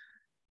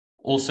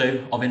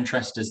 Also of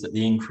interest is that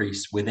the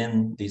increase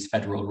within these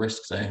federal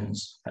risk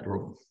zones,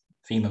 federal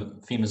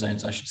FEMA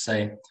zones, I should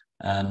say,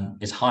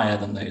 is higher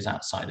than those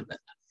outside of it.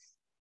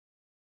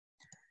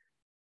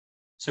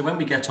 So when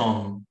we get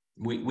on,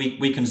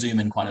 we can zoom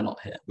in quite a lot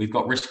here. We've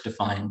got risk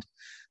defined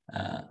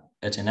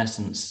at, in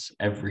essence,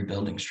 every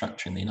building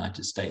structure in the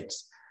United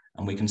States.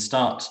 And we can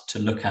start to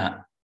look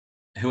at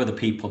who are the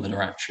people that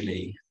are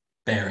actually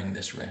bearing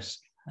this risk,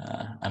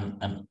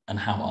 and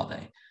how are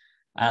they?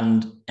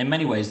 And in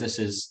many ways, this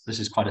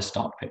is quite a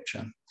stark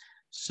picture.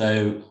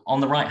 So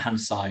on the right-hand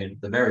side,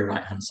 the very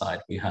right-hand side,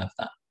 we have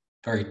that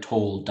very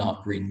tall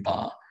dark green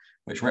bar,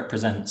 which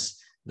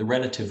represents the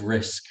relative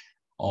risk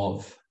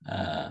of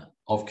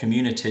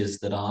communities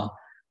that are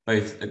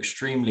both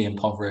extremely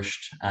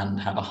impoverished and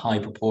have a high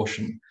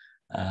proportion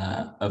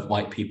of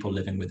white people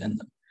living within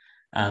them.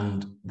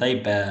 And they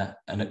bear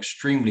an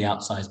extremely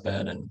outsized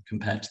burden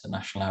compared to the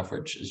national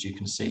average, as you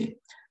can see.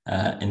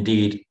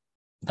 Indeed,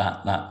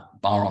 that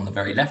bar on the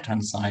very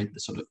left-hand side, the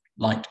sort of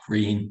light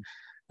green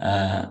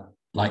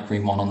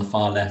one on the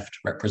far left,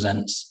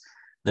 represents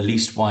the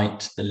least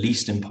white, the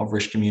least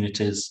impoverished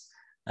communities,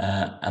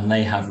 and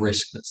they have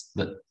risk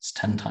that's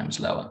 10 times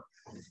lower.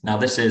 Now,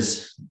 this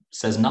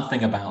says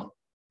nothing about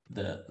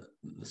the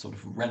sort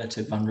of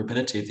relative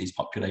vulnerability of these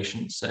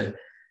populations. So,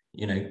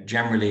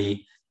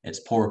 generally,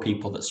 it's poorer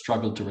people that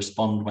struggle to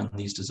respond when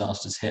these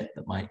disasters hit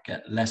that might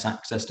get less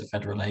access to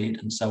federal aid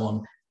and so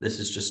on. This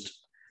is just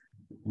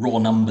raw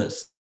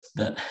numbers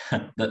that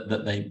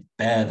they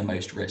bear the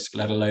most risk,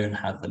 let alone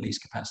have the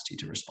least capacity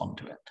to respond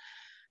to it.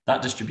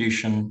 That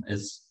distribution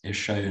is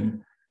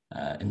shown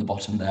in the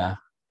bottom there,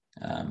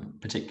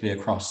 particularly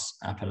across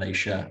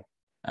Appalachia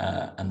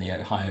and the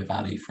Ohio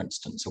Valley, for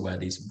instance, are where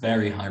these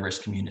very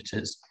high-risk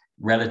communities,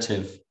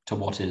 relative to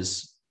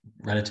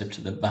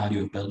the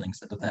value of buildings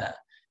that are there,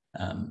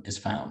 is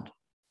found.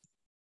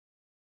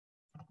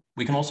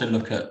 We can also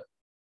look at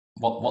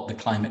what the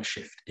climate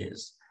shift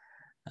is.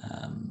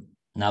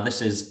 Now,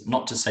 this is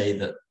not to say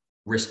that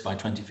risk by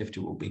 2050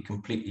 will be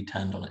completely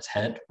turned on its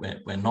head.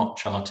 We're not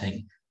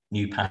charting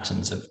new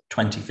patterns of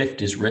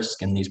 2050's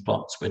risk in these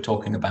plots. We're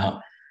talking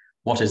about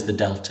what is the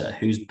delta,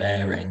 who's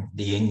bearing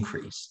the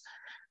increase.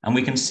 And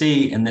we can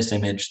see in this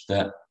image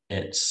that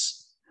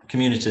it's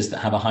communities that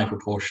have a high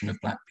proportion of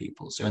Black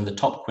people. So in the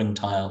top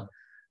quintile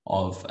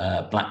of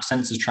Black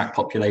census tract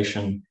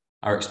population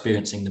are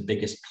experiencing the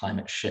biggest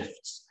climate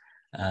shifts,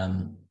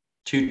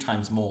 2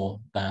 times more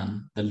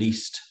than the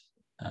least,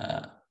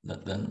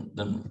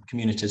 than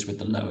communities with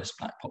the lowest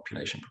Black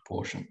population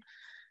proportion.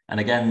 And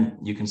again,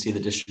 you can see the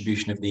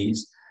distribution of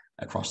these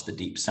across the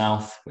Deep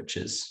South, which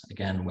is,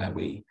 again, where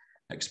we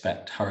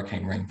expect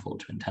hurricane rainfall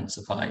to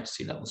intensify,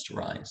 sea levels to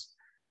rise,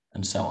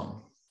 and so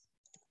on.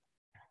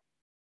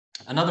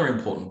 Another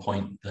important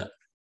point that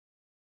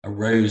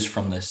arose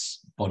from this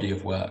body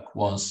of work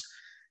was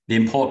the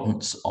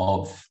importance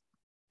of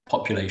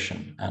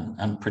population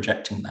and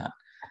projecting that.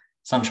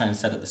 Sunshine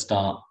said at the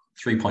start,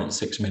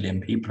 3.6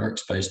 million people are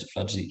exposed to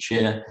floods each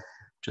year,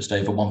 just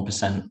over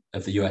 1%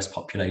 of the US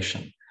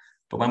population.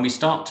 But when we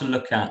start to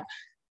look at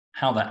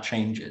how that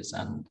changes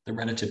and the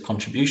relative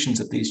contributions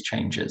of these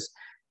changes,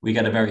 we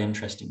get a very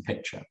interesting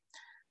picture.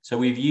 So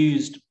we've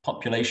used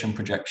population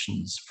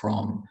projections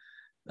from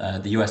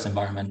the US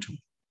Environmental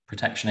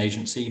Protection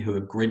Agency, who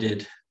have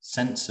gridded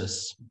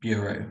Census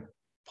Bureau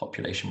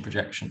population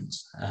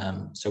projections.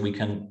 So we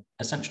can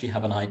essentially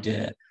have an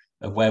idea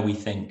of where we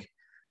think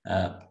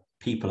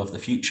people of the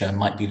future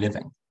might be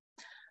living.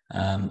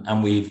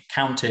 And we've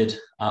counted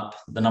up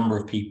the number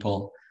of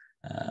people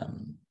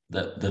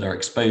that are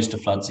exposed to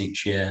floods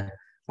each year,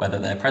 whether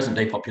they're present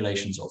day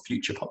populations or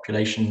future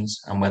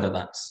populations, and whether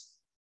that's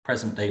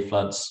present day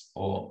floods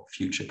or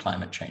future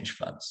climate change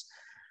floods.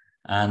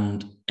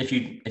 And if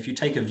you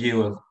take a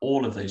view of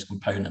all of those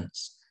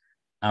components,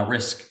 our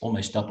risk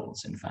almost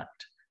doubles, in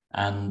fact.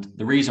 And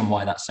the reason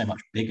why that's so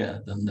much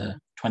bigger than the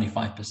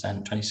 25%,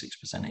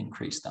 26%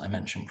 increase that I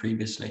mentioned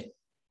previously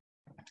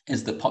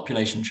is that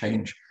population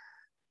change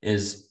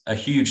is a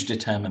huge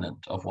determinant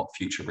of what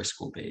future risk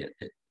will be.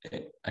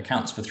 It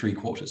accounts for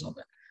 3/4 of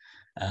it.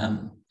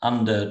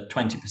 Under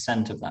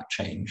 20% of that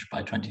change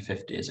by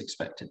 2050 is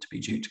expected to be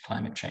due to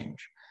climate change.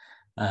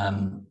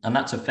 And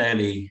that's a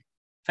fairly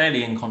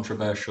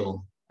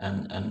incontroversial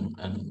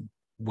and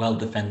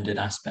well-defended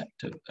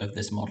aspect of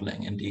this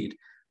modeling. Indeed,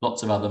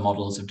 lots of other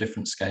models of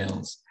different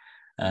scales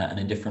and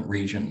in different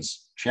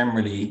regions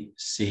generally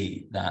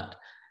see that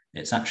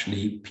it's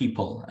actually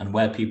people and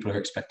where people are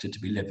expected to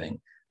be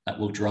living that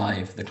will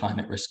drive the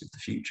climate risk of the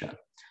future.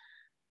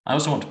 I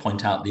also want to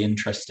point out the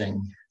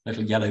interesting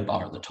little yellow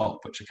bar at the top,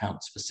 which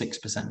accounts for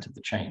 6% of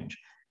the change.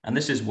 And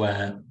this is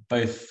where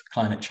both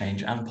climate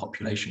change and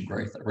population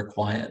growth are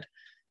required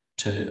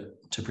to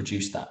to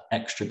produce that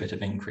extra bit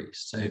of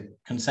increase. So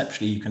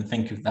conceptually, you can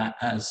think of that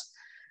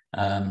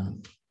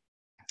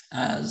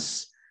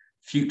as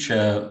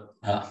future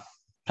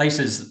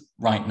places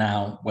right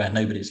now where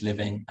nobody's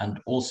living and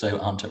also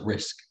aren't at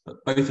risk, but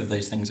both of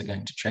those things are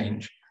going to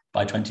change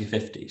by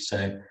 2050.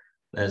 So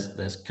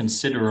there's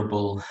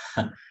considerable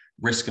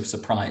risk of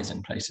surprise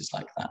in places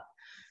like that.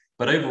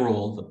 But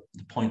overall,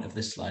 the point of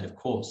this slide, of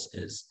course,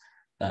 is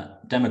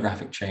that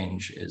demographic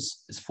change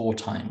is 4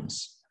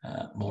 times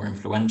more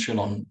influential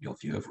on your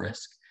view of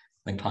risk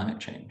than climate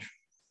change.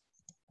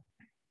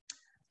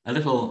 A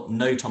little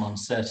note on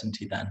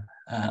uncertainty then.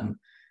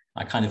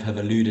 I kind of have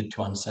alluded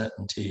to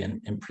uncertainty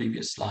in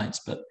previous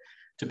slides, but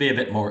to be a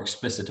bit more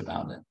explicit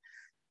about it,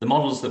 the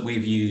models that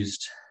we've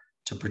used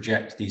to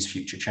project these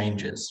future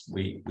changes,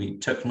 we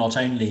took not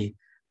only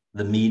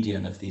the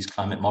median of these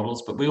climate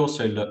models, but we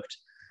also looked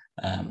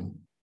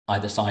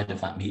either side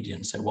of that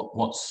median. So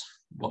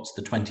what's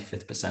the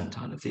 25th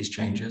percentile of these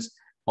changes?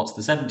 What's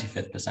the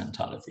 75th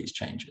percentile of these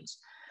changes?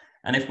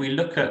 And if we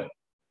look at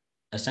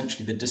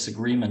essentially the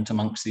disagreement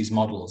amongst these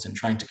models in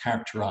trying to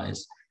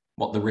characterize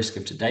what the risk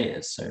of today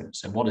is, so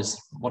what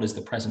is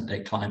the present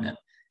day climate,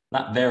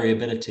 that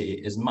variability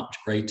is much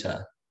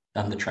greater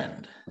than the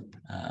trend.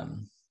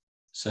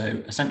 So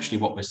essentially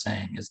what we're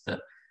saying is that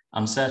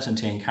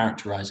uncertainty in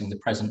characterizing the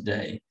present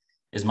day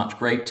is much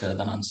greater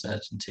than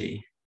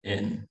uncertainty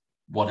in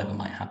whatever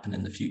might happen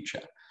in the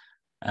future.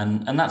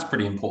 And that's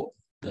pretty important,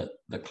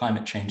 that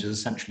climate change is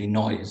essentially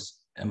noise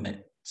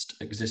amidst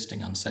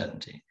existing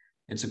uncertainty.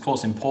 It's of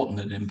course important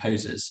that it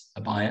imposes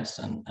a bias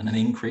and an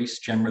increase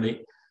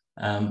generally,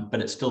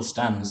 but it still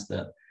stands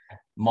that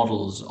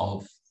models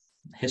of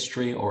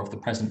history or of the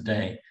present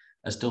day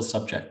are still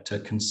subject to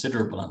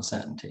considerable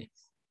uncertainty.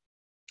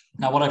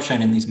 Now, what I've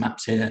shown in these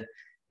maps here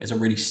is a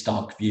really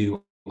stark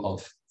view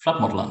of flood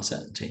model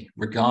uncertainty,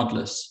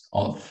 regardless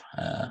of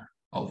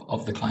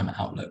the climate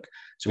outlook.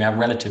 So we have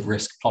relative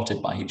risk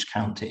plotted by each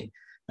county.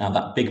 Now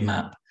that big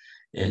map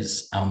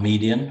is our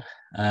median,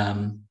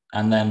 and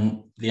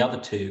then the other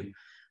two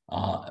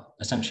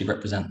essentially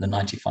represent the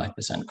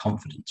 95%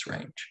 confidence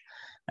range.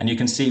 And you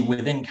can see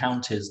within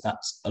counties,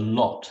 that's a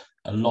lot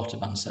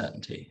of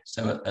uncertainty.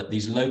 So at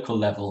these local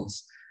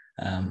levels,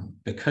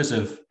 because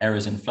of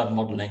errors in flood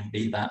modeling,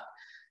 be that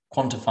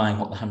quantifying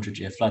what the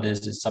 100-year flood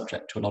is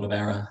subject to a lot of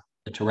error.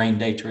 The terrain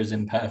data is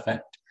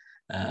imperfect.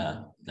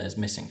 There's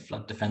missing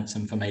flood defense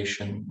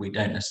information. We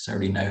don't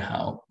necessarily know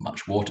how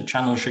much water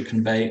channels should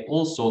convey.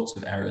 All sorts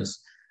of errors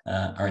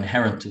are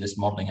inherent to this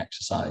modeling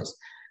exercise.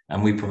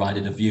 And we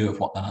provided a view of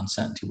what that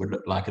uncertainty would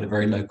look like at a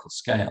very local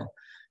scale.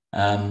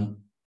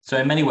 So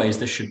in many ways,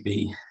 this should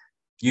be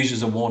used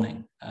as a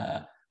warning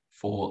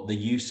for the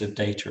use of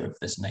data of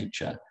this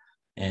nature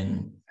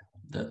in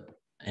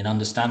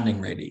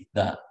understanding really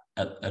that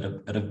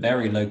at a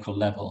very local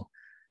level,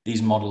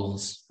 these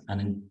models,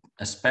 and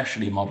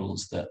especially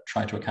models that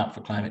try to account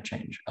for climate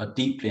change, are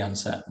deeply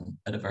uncertain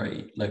at a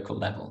very local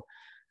level.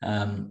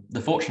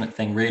 The fortunate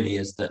thing really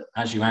is that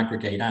as you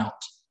aggregate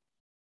out,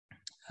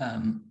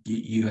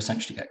 you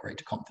essentially get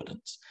greater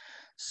confidence.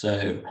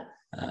 So,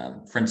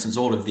 for instance,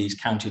 all of these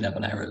county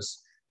level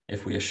errors,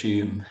 if we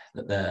assume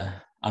that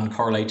they're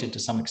uncorrelated to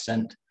some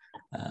extent,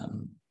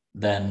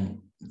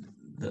 then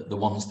the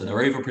ones that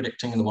are over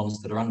predicting and the ones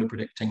that are under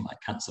predicting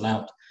might cancel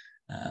out.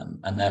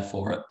 And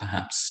therefore at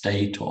perhaps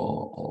state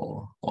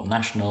or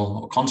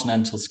national or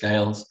continental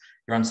scales,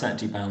 your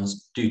uncertainty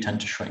bounds do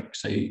tend to shrink.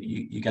 So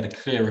you get a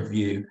clearer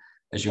view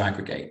as you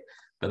aggregate.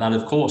 But that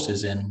of course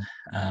is in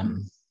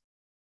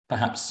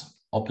perhaps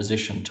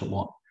opposition to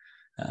what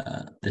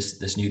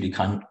this newly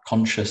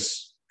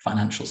conscious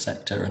financial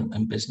sector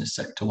and business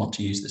sector want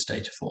to use this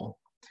data for.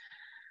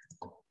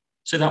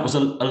 So that was a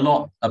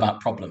lot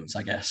about problems,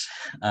 I guess.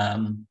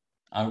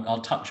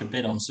 I'll touch a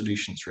bit on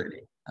solutions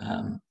really.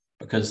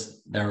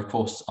 Because there, of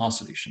course, are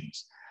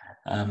solutions.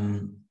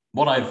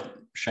 What I've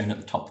shown at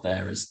the top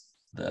there is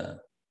the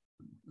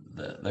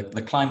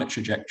climate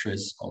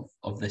trajectories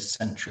of this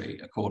century,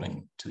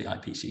 according to the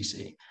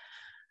IPCC.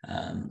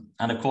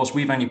 And of course,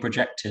 we've only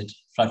projected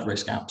flood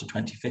risk out to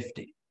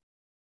 2050.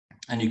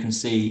 And you can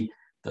see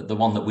that the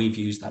one that we've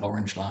used, that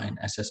orange line,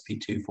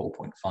 SSP2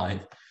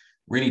 4.5,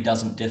 really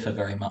doesn't differ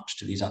very much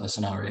to these other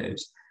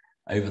scenarios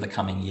over the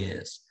coming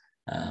years.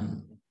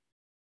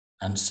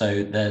 And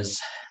so there's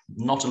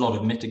not a lot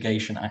of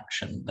mitigation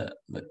action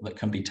that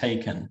can be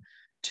taken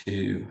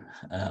to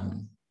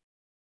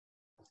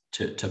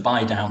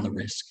buy down the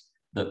risk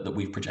that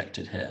we've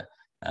projected here.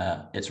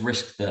 It's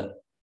risk that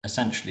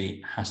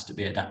essentially has to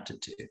be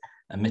adapted to,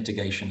 and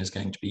mitigation is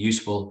going to be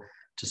useful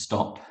to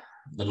stop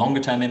the longer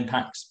term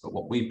impacts, but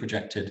what we've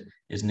projected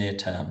is near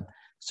term,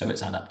 so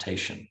it's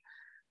adaptation.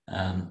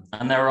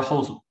 And there are a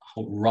whole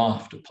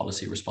raft of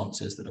policy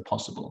responses that are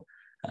possible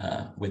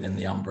within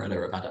the umbrella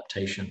of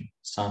adaptation.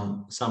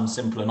 Some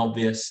simple and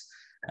obvious,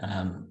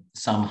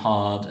 some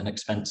hard and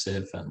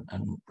expensive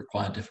and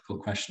require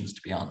difficult questions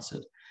to be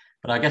answered.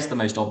 But I guess the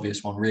most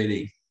obvious one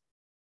really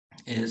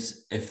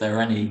is if there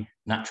are any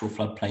natural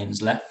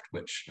floodplains left,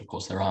 which of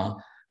course there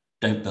are,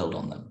 don't build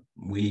on them.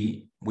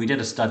 We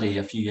did a study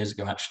a few years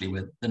ago, actually,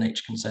 with the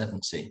Nature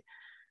Conservancy,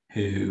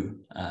 who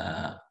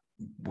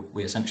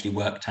we essentially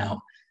worked out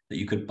that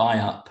you could buy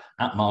up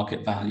at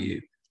market value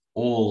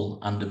all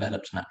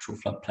undeveloped natural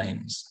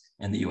floodplains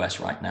in the US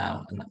right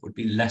now, and that would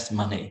be less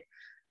money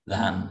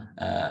than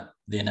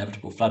the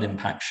inevitable flood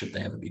impact should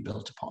they ever be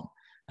built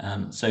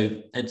upon.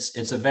 So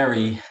it's a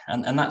very,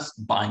 and that's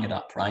buying it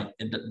up, right?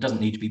 It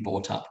doesn't need to be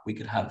bought up. We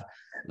could have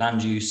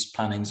land use,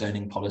 planning,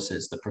 zoning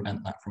policies that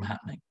prevent that from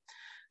happening.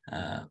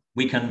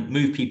 We can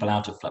move people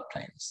out of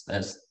floodplains.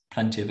 There's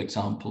plenty of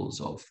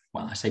examples of,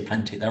 well, I say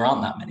plenty, there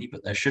aren't that many,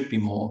 but there should be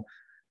more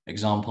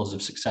examples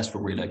of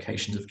successful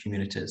relocations of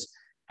communities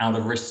out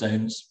of risk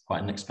zones,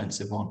 quite an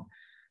expensive one.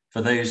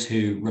 For those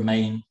who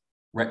remain,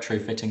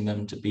 retrofitting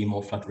them to be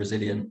more flood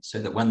resilient so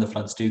that when the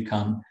floods do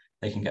come,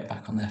 they can get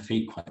back on their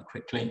feet quite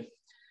quickly.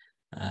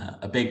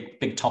 A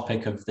big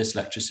topic of this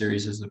lecture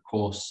series is, of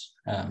course,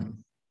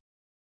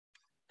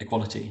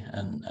 equality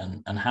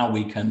and how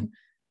we can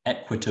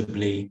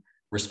equitably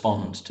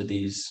respond to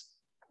these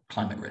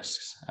climate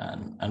risks.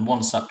 And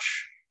one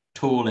such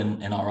tool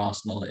in our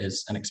arsenal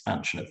is an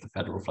expansion of the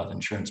federal flood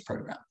insurance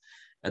program.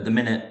 At the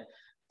minute,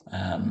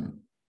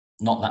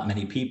 not that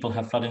many people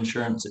have flood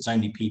insurance. It's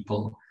only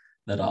people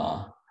that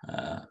are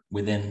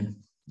within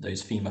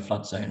those FEMA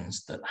flood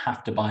zones that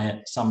have to buy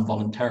it. Some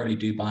voluntarily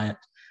do buy it,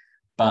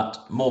 but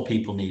more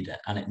people need it,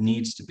 and it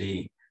needs to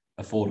be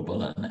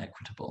affordable and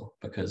equitable,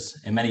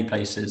 because in many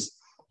places,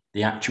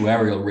 the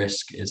actuarial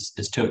risk is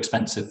too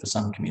expensive for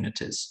some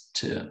communities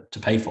to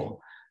pay for.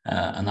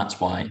 And that's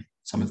why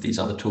some of these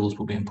other tools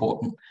will be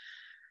important.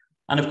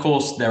 And of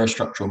course, there are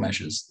structural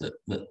measures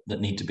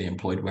that need to be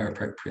employed where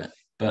appropriate.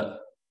 But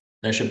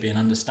there should be an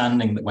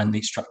understanding that when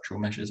these structural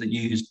measures are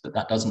used,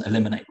 that doesn't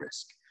eliminate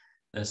risk.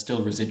 There's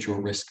still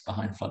residual risk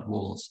behind flood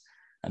walls.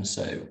 And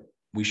so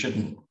we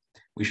shouldn't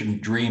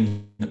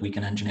dream that we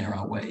can engineer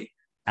our way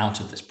out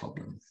of this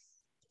problem.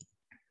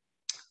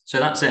 So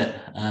that's it.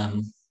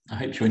 I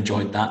hope you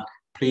enjoyed that.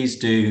 Please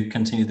do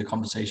continue the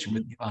conversation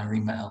with me via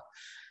email.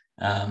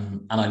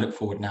 And I look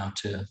forward now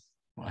to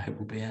what I hope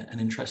will be an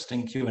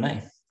interesting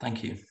Q&A.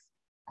 Thank you.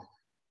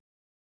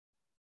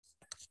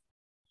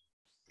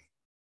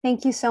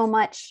 Thank you so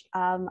much,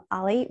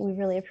 Ali. We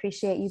really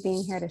appreciate you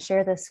being here to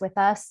share this with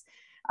us.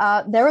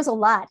 There was a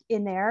lot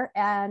in there,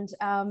 and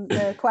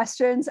the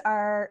questions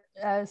are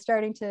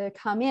starting to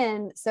come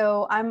in.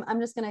 So I'm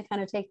just going to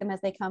kind of take them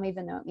as they come,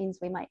 even though it means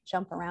we might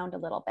jump around a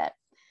little bit.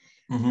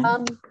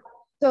 Mm-hmm.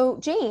 So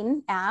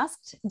Jane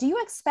asked, do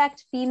you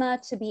expect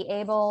FEMA to be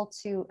able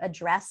to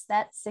address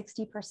that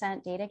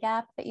 60% data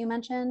gap that you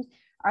mentioned?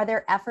 Are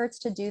there efforts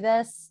to do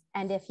this?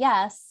 And if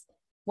yes,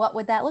 what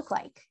would that look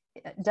like?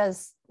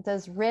 Does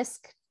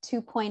Risk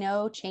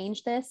 2.0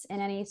 change this in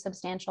any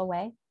substantial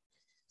way?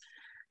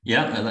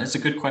 Yeah, that's a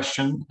good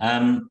question.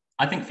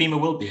 I think FEMA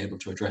will be able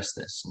to address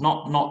this,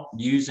 not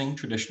using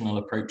traditional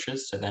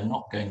approaches. So they're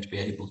not going to be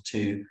able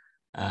to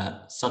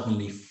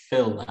suddenly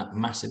fill that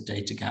massive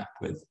data gap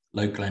with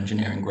local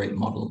engineering great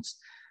models.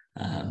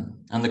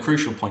 And the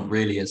crucial point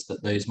really is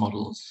that those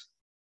models,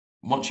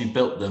 once you've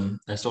built them,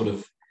 they're sort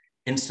of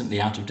instantly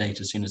out of date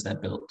as soon as they're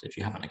built if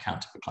you haven't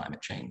accounted for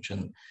climate change.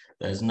 And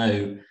there's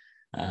no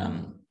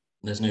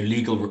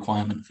legal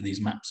requirement for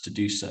these maps to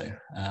do so,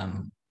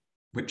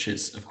 which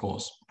is, of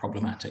course,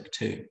 problematic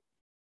too.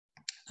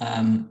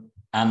 And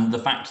the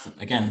fact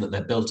that, again, that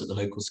they're built at the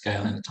local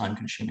scale in a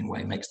time-consuming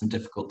way makes them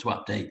difficult to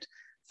update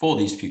for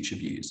these future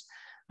views.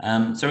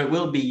 So it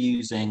will be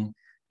using,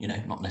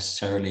 not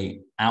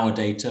necessarily our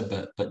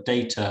data, but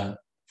data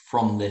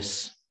from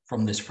this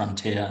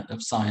frontier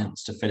of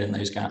science to fill in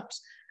those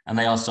gaps. And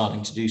they are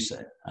starting to do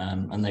so.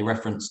 And they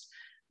referenced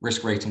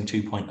Risk Rating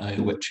 2.0,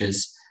 which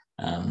is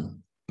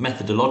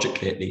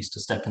methodologically, at least, a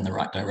step in the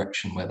right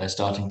direction, where they're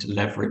starting to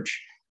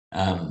leverage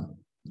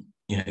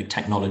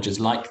technologies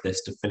like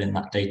this to fill in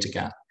that data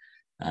gap.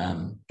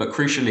 But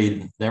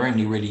crucially, they're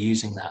only really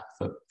using that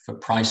for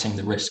pricing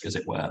the risk, as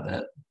it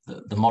were.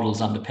 The models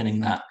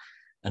underpinning that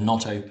are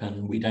not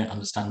open. We don't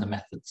understand the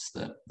methods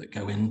that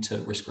go into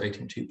Risk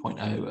Rating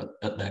 2.0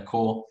 at their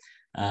core.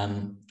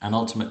 And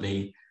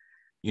ultimately,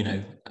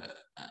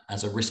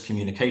 as a risk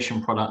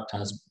communication product,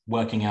 as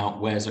working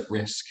out where's at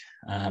risk,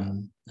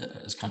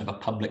 as kind of a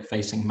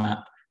public-facing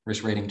map,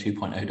 Risk Rating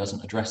 2.0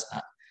 doesn't address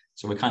that.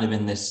 So we're kind of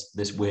in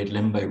this weird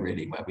limbo,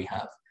 really, where we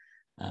have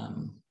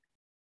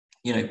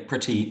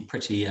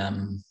pretty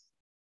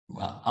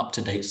well,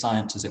 up-to-date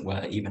science, as it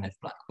were, even if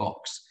black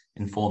box,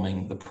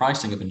 informing the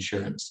pricing of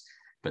insurance,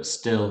 but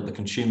still the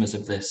consumers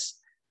of this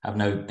have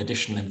no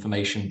additional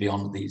information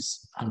beyond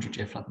these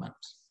 100-year flood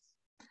maps.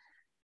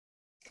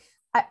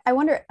 I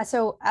wonder,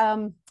 so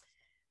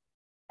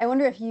I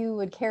wonder if you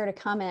would care to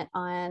comment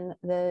on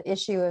the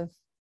issue of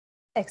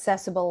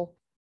accessible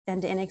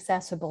and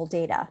inaccessible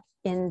data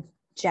in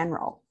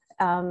general.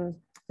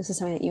 This is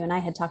something that you and I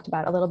had talked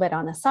about a little bit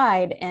on the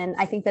side, and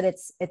I think that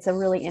it's a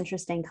really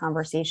interesting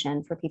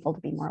conversation for people to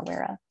be more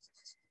aware of.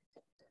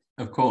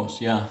 Of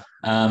course, yeah.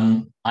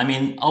 I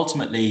mean,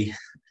 ultimately,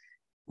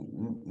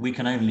 we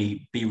can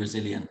only be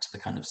resilient to the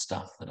kind of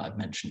stuff that I've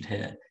mentioned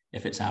here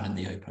if it's out in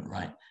the open,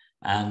 right?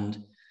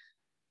 And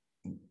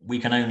we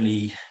can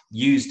only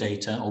use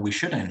data, or we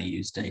should only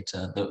use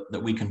data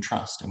that we can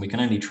trust, and we can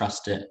only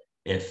trust it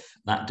if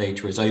that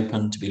data is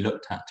open to be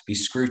looked at, to be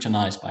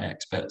scrutinized by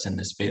experts in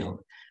this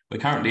field. We're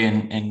currently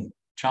in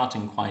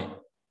charting quite,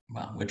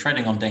 well, we're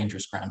treading on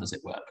dangerous ground, as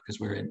it were, because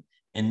we're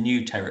in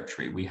new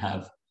territory. We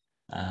have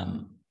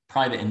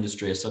private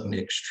industry is suddenly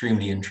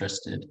extremely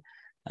interested,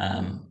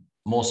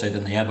 more so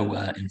than they ever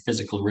were, in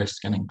physical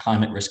risk and in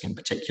climate risk in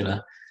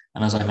particular.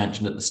 And as I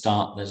mentioned at the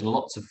start, there's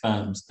lots of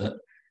firms that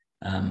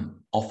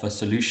offer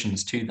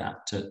solutions to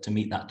that, to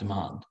meet that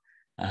demand.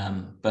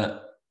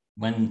 But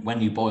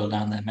when you boil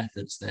down their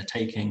methods, they're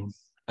taking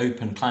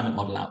open climate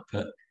model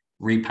output,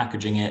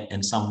 repackaging it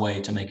in some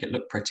way to make it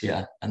look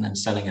prettier, and then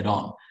selling it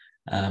on,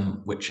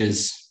 which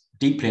is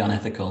deeply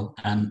unethical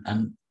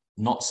and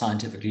not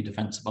scientifically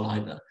defensible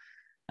either.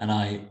 And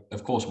I,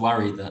 of course,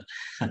 worry that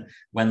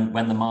when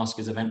the mask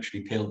is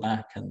eventually peeled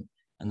back and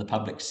the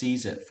public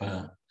sees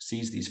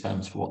these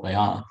firms for what they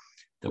are,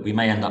 that we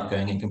may end up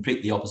going in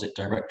completely opposite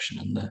direction,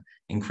 and the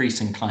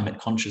increasing climate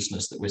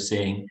consciousness that we're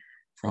seeing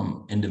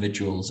from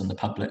individuals and the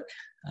public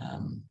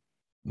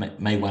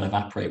may well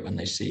evaporate when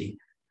they see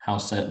how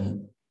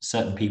certain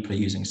people are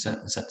using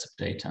certain sets of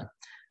data.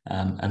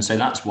 And so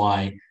that's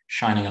why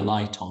shining a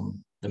light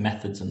on the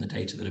methods and the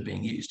data that are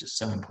being used is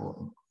so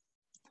important.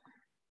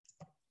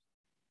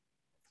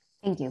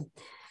 Thank you.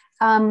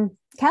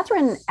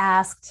 Catherine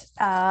asked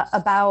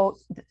about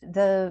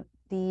the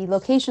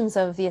locations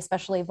of the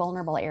especially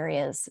vulnerable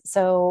areas.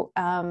 So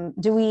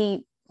do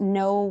we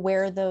know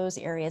where those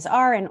areas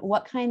are, and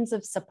what kinds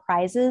of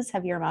surprises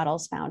have your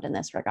models found in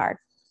this regard?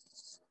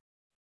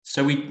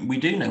 So we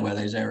do know where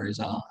those areas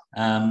are.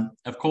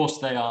 Of course,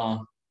 they are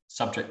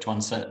subject to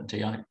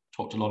uncertainty. I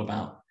talked a lot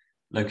about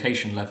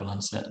location level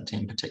uncertainty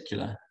in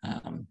particular,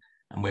 and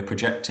we're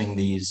projecting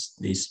these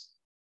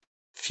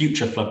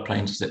future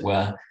floodplains, as it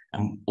were,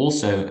 and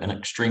also an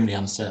extremely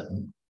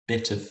uncertain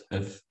bit of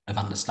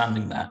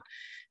understanding that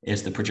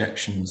is the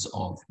projections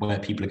of where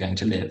people are going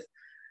to live.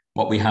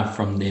 What we have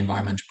from the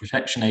Environmental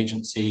Protection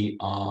Agency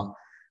are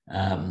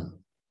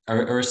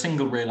a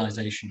single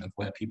realization of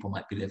where people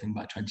might be living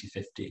by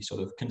 2050,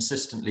 sort of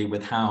consistently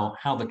with how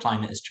the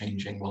climate is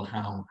changing. Well,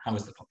 how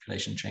is the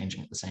population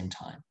changing at the same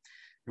time?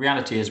 The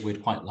reality is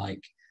we'd quite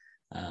like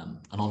an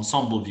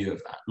ensemble view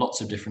of that,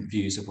 lots of different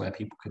views of where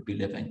people could be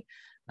living,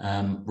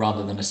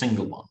 rather than a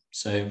single one.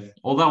 So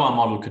although our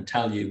model could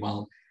tell you,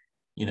 well,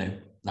 you know,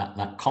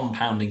 that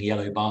compounding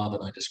yellow bar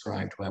that I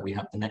described, where we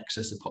have the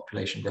nexus of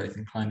population growth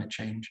and climate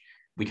change,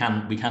 we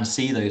can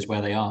see those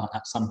where they are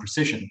at some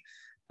precision.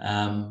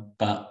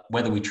 But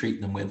whether we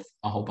treat them with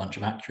a whole bunch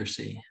of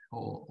accuracy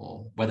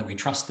or whether we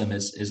trust them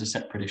is a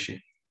separate issue.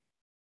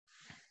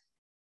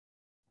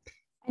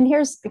 And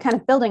here's kind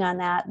of building on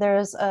that.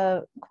 There's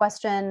a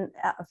question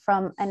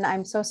from, and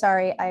I'm so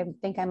sorry, I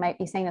think I might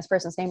be saying this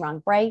person's name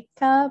wrong,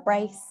 Brisa,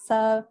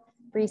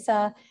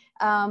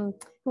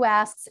 who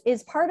asks,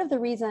 is part of the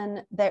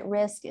reason that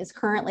risk is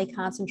currently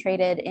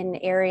concentrated in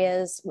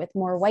areas with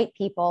more white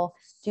people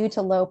due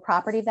to low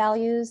property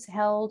values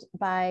held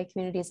by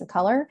communities of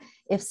color?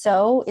 If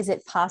so, is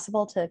it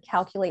possible to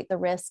calculate the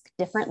risk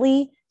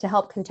differently to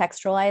help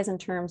contextualize in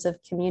terms of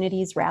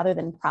communities rather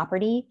than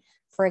property?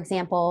 For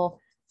example,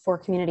 for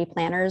community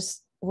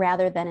planners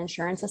rather than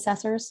insurance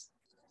assessors?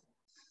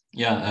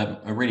 Yeah,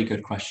 a really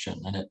good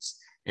question. And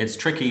it's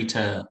tricky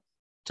to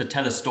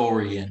tell a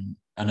story in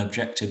an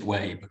objective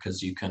way,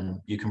 because you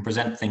can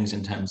present things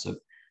in terms of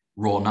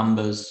raw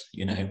numbers,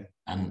 you know,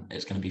 and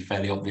it's going to be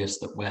fairly obvious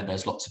that where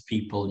there's lots of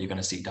people, you're going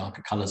to see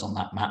darker colors on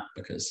that map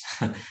because,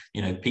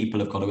 you know, people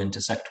have got to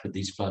intersect with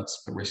these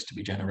floods for risk to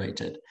be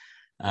generated,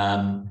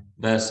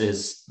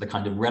 versus the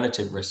kind of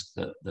relative risk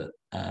that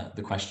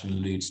the question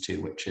alludes to,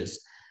 which is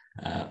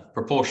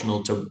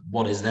proportional to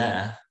what is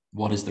there,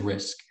 what is the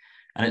risk.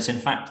 And it's in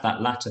fact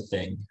that latter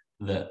thing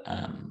that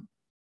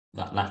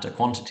that latter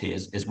quantity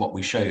is what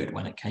we showed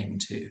when it came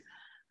to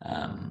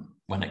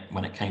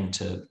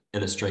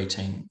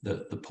illustrating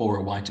the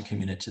poorer, whiter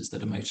communities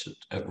that are most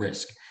at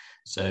risk.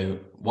 So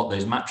what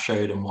those maps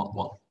showed and what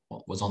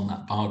was on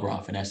that bar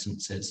graph in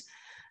essence is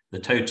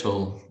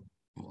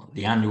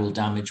the annual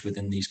damage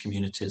within these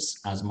communities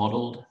as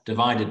modeled,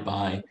 divided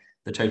by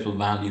the total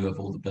value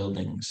of all the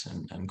buildings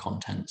and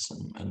contents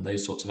and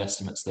those sorts of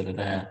estimates that are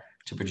there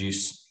to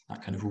produce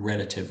that kind of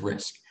relative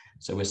risk.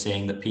 So we're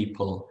seeing that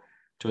people,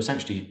 to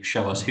essentially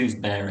show us who's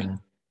bearing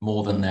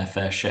more than their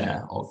fair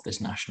share of this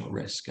national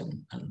risk,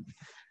 and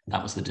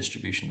that was the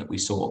distribution that we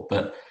saw.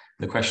 But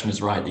the question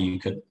is right, that you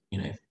could,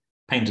 you know,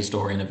 paint a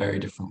story in a very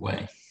different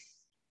way.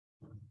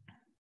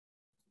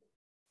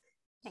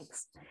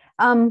 Thanks.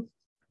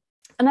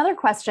 Another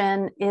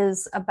question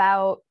is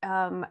about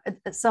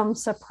some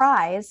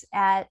surprise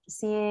at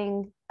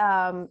seeing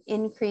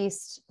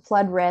increased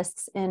flood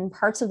risks in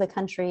parts of the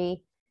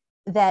country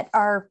that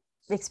are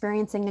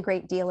experiencing a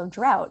great deal of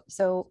drought.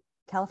 So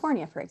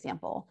California, for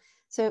example.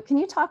 So can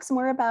you talk some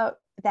more about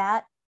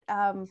that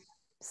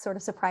sort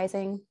of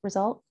surprising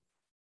result?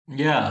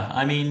 Yeah,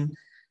 I mean,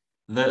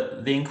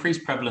 the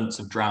increased prevalence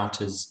of drought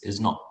does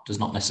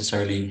not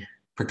necessarily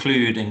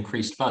preclude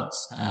increased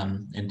floods.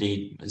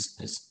 Indeed,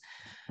 it's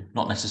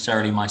not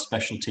necessarily my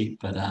specialty,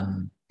 but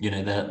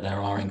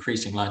there are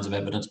increasing lines of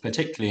evidence,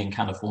 particularly in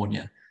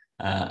California,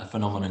 a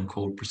phenomenon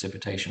called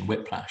precipitation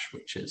whiplash,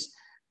 which is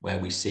where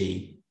we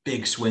see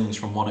big swings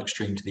from one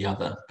extreme to the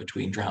other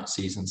between drought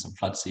seasons and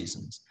flood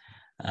seasons.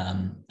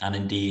 And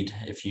indeed,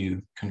 if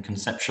you can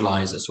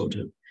conceptualize a sort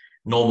of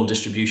normal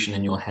distribution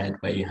in your head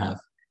where you have,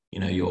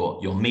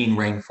 your mean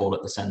rainfall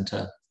at the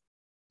center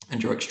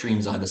and your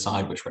extremes either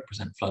side, which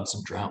represent floods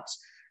and droughts,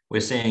 we're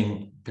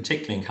seeing,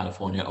 particularly in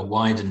California, a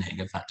widening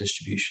of that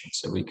distribution.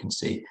 So we can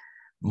see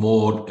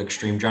more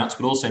extreme droughts,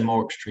 but also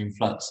more extreme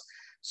floods.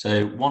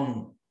 So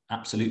one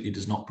absolutely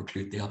does not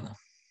preclude the other.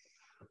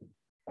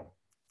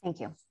 Thank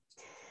you.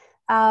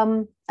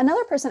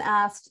 Another person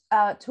asked,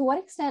 to what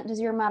extent does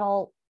your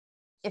model,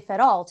 if at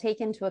all,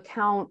 take into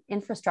account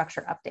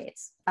infrastructure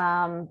updates,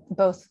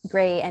 both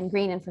gray and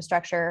green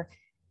infrastructure,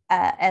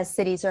 as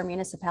cities or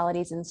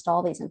municipalities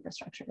install these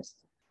infrastructures?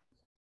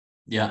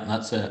 Yeah,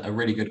 that's a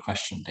really good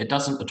question. It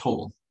doesn't at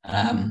all.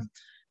 And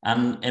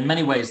in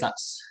many ways,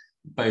 that's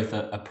both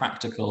a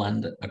practical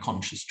and a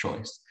conscious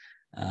choice.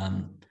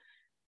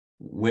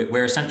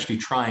 We're essentially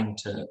trying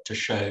to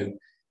show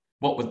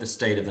what would the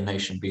state of the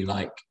nation be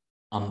like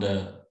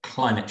under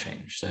climate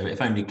change. So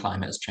if only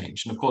climate has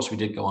changed. And of course, we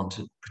did go on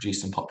to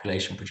produce some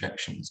population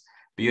projections,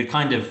 but you'd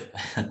kind of,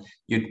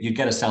 you'd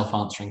get a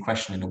self-answering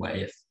question in a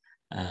way if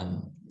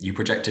you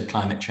projected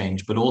climate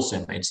change, but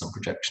also made some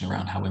projection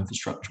around how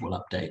infrastructure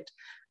will update.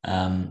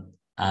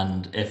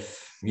 And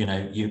if,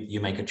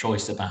 you make a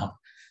choice about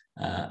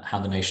how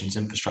the nation's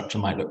infrastructure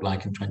might look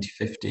like in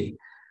 2050,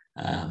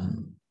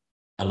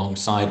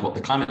 alongside what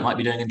the climate might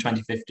be doing in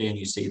 2050, and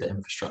you see that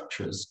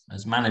infrastructure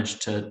has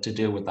managed to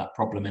deal with that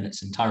problem in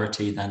its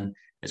entirety, then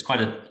it's quite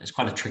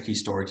a tricky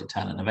story to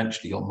tell. And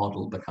eventually your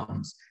model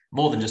becomes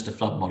more than just a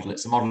flood model.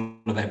 It's a model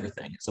of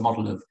everything. It's a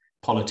model of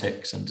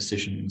politics and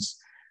decisions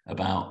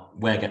about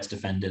where gets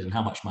defended and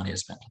how much money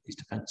is spent on these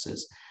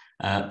defenses.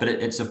 But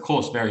it's of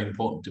course very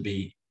important to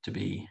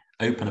be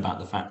open about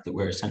the fact that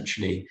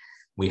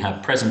we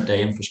have present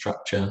day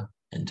infrastructure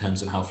in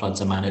terms of how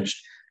floods are managed,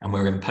 and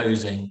we're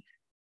imposing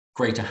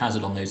greater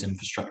hazard on those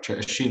infrastructure,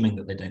 assuming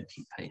that they don't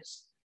keep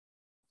pace.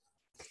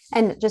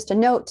 And just a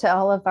note to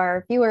all of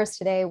our viewers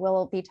today,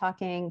 we'll be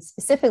talking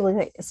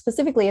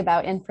specifically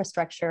about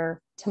infrastructure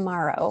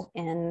tomorrow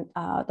in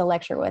the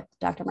lecture with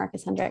Dr.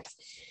 Marcus Hendricks.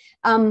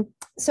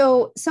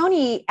 So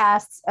Sony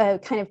asks a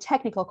kind of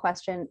technical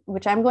question,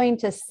 which I'm going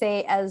to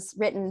say as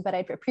written, but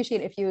I'd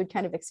appreciate if you would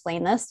kind of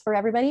explain this for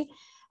everybody.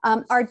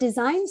 Are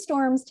design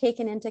storms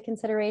taken into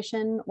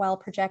consideration while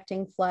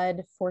projecting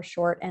flood for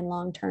short and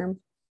long term?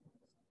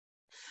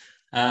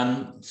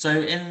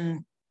 So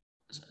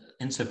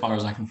insofar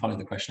as I can follow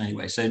the question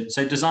anyway,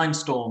 so design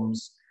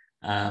storms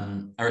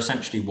are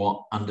essentially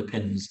what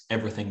underpins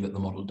everything that the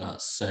model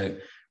does. So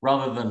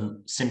rather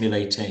than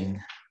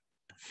simulating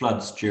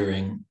floods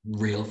during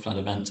real flood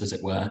events, as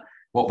it were,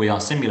 what we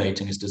are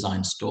simulating is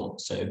design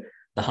storms. So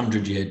the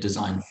 100-year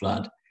design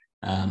flood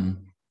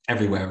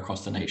everywhere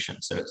across the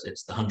nation. So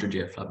it's the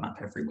 100-year flood map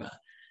everywhere.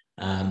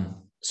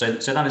 So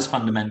that is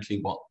fundamentally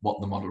what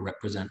the model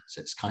represents.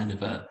 It's kind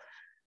of a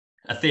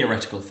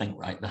theoretical thing,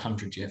 right? The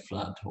 100-year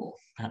flood, or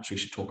perhaps we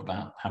should talk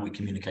about how we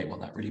communicate what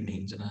that really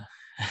means in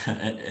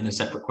a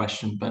separate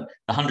question. But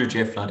the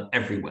 100-year flood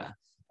everywhere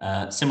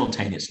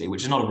simultaneously,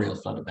 which is not a real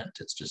flood event.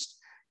 It's just,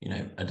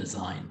 a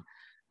design.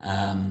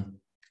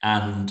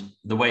 And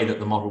the way that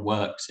the model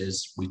works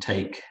is we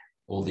take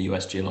all the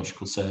US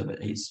Geological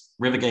Survey's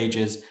river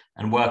gauges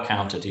and work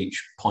out at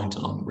each point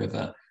along the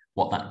river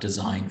what that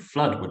design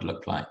flood would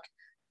look like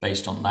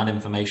based on that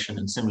information.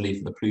 And similarly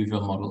for the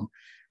pluvial model,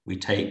 we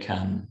take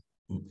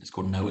it's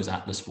called NOAA's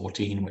Atlas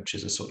 14, which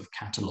is a sort of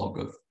catalogue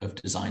of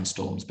design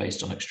storms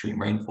based on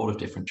extreme rainfall of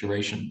different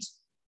durations.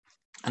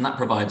 And that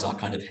provides our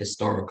kind of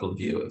historical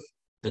view of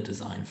the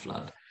design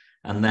flood.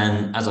 And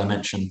then, as I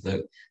mentioned,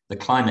 the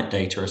climate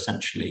data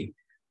essentially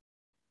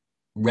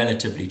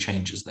relatively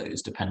changes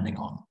those depending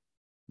on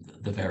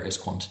the various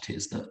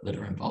quantities that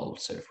are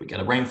involved. So if we get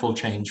a rainfall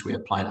change, we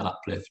apply that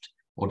uplift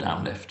or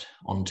downlift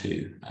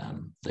onto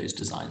those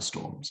design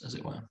storms, as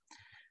it were.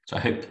 So I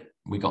hope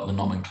we got the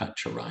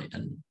nomenclature right,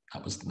 and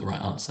that was the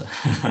right answer.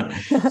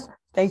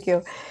 Thank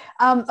you.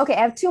 Okay,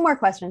 I have two more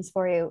questions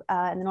for you,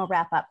 and then we'll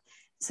wrap up.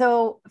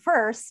 So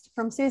first,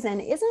 from Susan,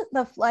 isn't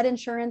the flood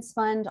insurance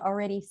fund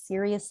already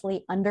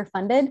seriously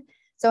underfunded?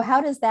 So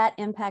how does that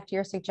impact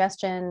your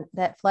suggestion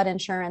that flood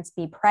insurance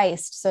be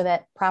priced so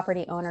that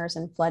property owners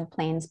in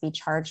floodplains be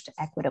charged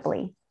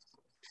equitably?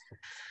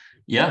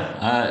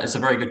 Yeah, it's a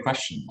very good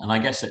question. And I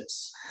guess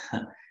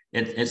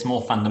it's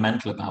more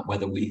fundamental about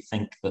whether we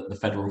think that the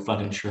federal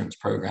flood insurance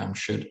program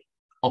should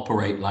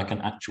operate like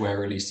an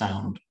actuarially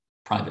sound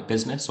private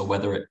business, or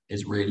whether it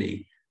is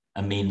really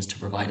a means to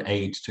provide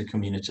aid to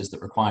communities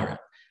that require it.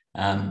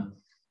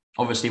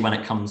 Obviously, when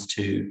it comes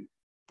to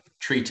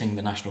treating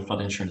the National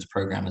Flood Insurance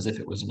Program as if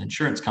it was an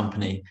insurance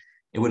company,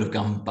 it would have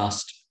gone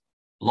bust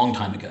long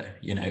time ago.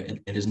 You know,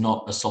 it is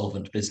not a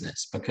solvent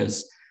business,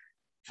 because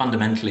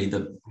fundamentally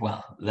there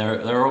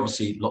are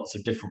obviously lots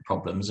of different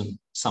problems, and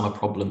some are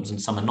problems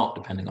and some are not,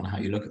 depending on how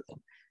you look at them.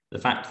 The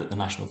fact that the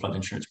National Flood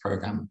Insurance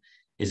Programme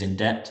is in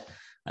debt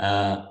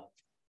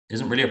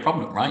isn't really a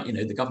problem, right? You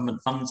know, the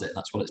government funds it.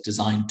 That's what it's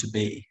designed to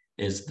be,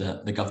 is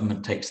that the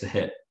government takes the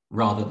hit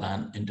rather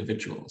than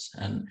individuals.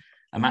 And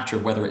a matter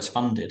of whether it's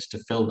funded to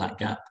fill that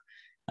gap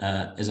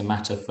is a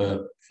matter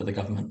for the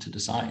government to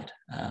decide.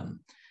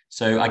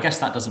 So I guess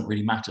that doesn't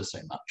really matter so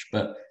much.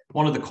 But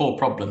one of the core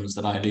problems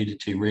that I alluded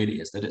to really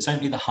is that it's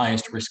only the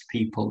highest risk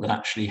people that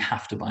actually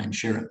have to buy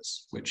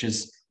insurance, which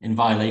is in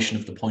violation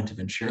of the point of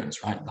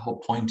insurance, right? The whole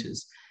point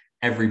is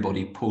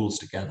everybody pools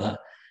together,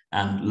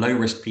 and low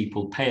risk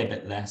people pay a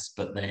bit less,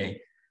 but they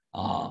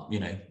are, you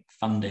know,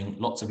 funding,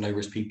 lots of low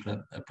risk people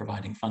are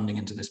providing funding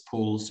into this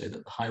pool so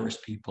that the high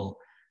risk people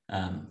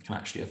can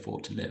actually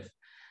afford to live.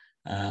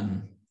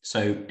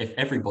 So if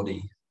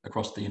everybody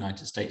across the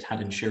United States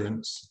had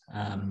insurance,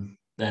 then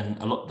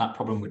that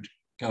problem would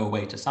go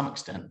away to some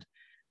extent.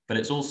 But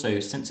it's also,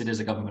 since it is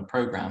a government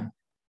program,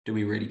 do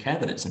we really care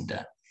that it's in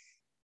debt?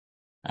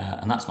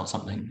 And that's not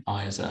something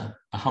I, as a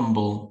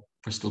humble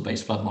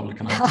Bristol-based flood modeler,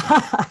 can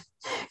answer.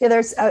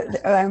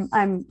 Yeah,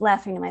 I'm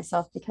laughing to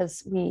myself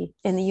because we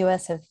in the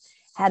US have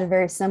had a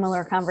very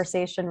similar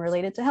conversation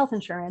related to health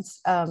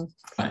insurance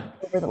Right.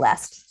 over the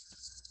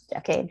last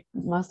decade,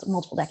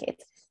 multiple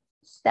decades.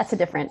 That's a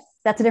different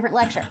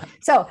lecture.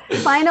 So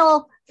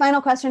final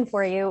question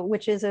for you,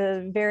 which is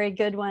a very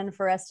good one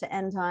for us to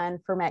end on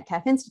for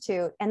Metcalf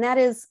Institute. And that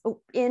is,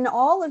 in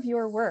all of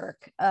your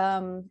work,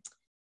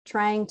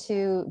 trying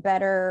to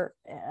better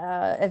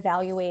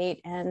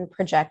evaluate and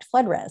project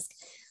flood risk,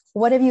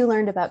 what have you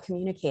learned about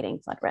communicating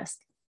flood risk?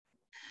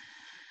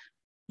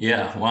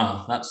 Yeah,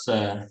 wow, that's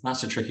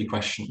a tricky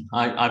question.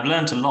 I've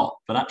learned a lot,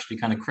 but actually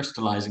kind of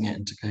crystallizing it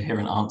into a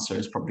coherent answer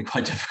is probably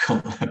quite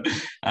difficult.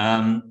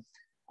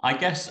 I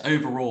guess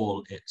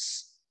overall,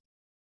 it's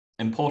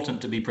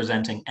important to be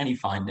presenting any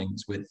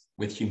findings with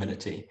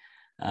humility.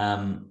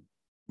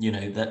 You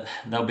know, that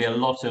there'll be a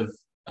lot of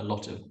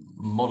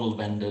model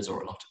vendors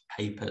or a lot of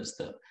papers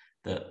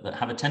that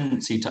have a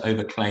tendency to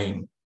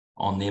overclaim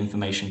on the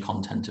information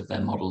content of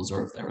their models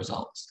or of their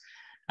results.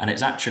 And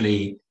it's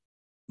actually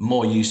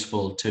more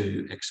useful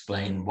to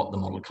explain what the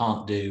model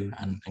can't do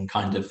and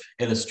kind of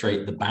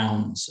illustrate the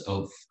bounds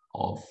of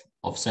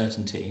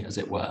certainty, as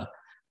it were,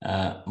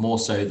 more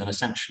so than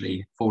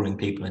essentially fooling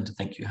people into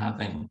think you're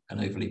having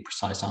an overly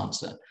precise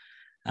answer.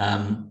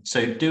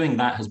 So doing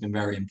that has been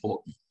very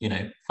important. You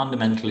know,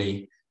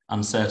 fundamentally,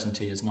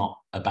 uncertainty is not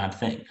a bad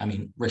thing. I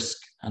mean, risk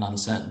and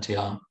uncertainty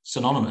are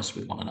synonymous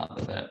with one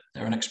another.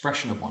 They're an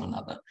expression of one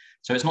another.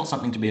 So it's not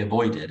something to be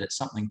avoided. It's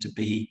something to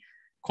be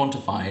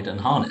quantified and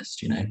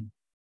harnessed. You know,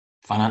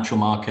 financial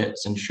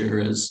markets,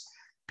 insurers,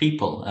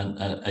 people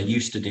are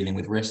used to dealing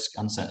with risk.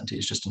 Uncertainty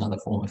is just another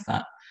form of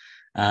that.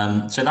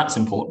 So that's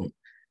important.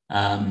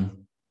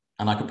 And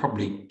I could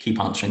probably keep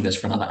answering this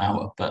for another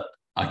hour, but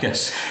I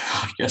guess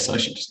I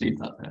should just leave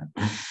that there.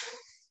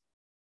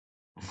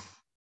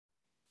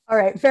 All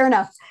right, fair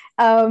enough.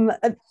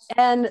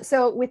 And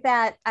so with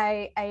that,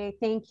 I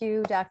thank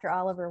you, Dr.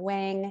 Oliver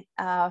Wang,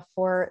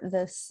 for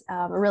this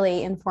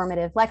really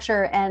informative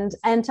lecture, and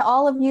to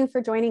all of you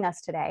for joining us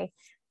today.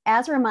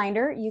 As a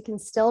reminder, you can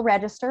still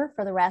register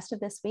for the rest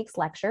of this week's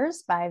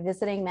lectures by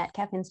visiting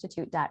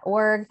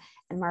metcalfinstitute.org,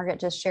 and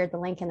Margaret just shared the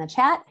link in the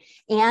chat.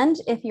 And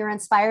if you're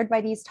inspired by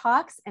these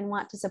talks and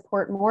want to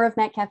support more of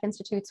Metcalf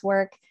Institute's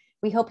work,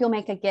 we hope you'll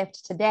make a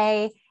gift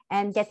today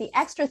and get the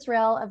extra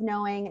thrill of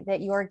knowing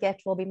that your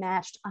gift will be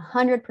matched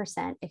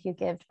 100% if you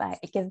give by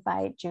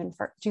June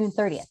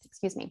 30th,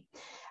 excuse me.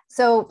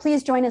 So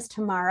please join us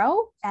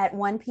tomorrow at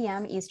 1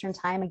 p.m. Eastern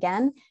Time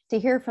again to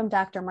hear from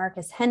Dr.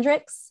 Marcus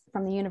Hendricks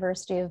from the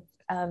University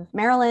of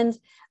Maryland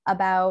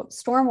about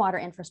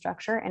stormwater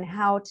infrastructure and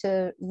how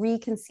to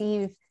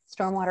reconceive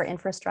stormwater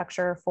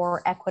infrastructure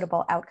for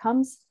equitable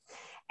outcomes.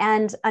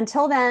 And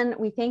until then,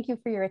 we thank you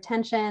for your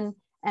attention,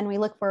 and we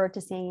look forward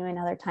to seeing you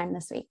another time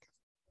this week.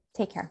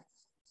 Take care.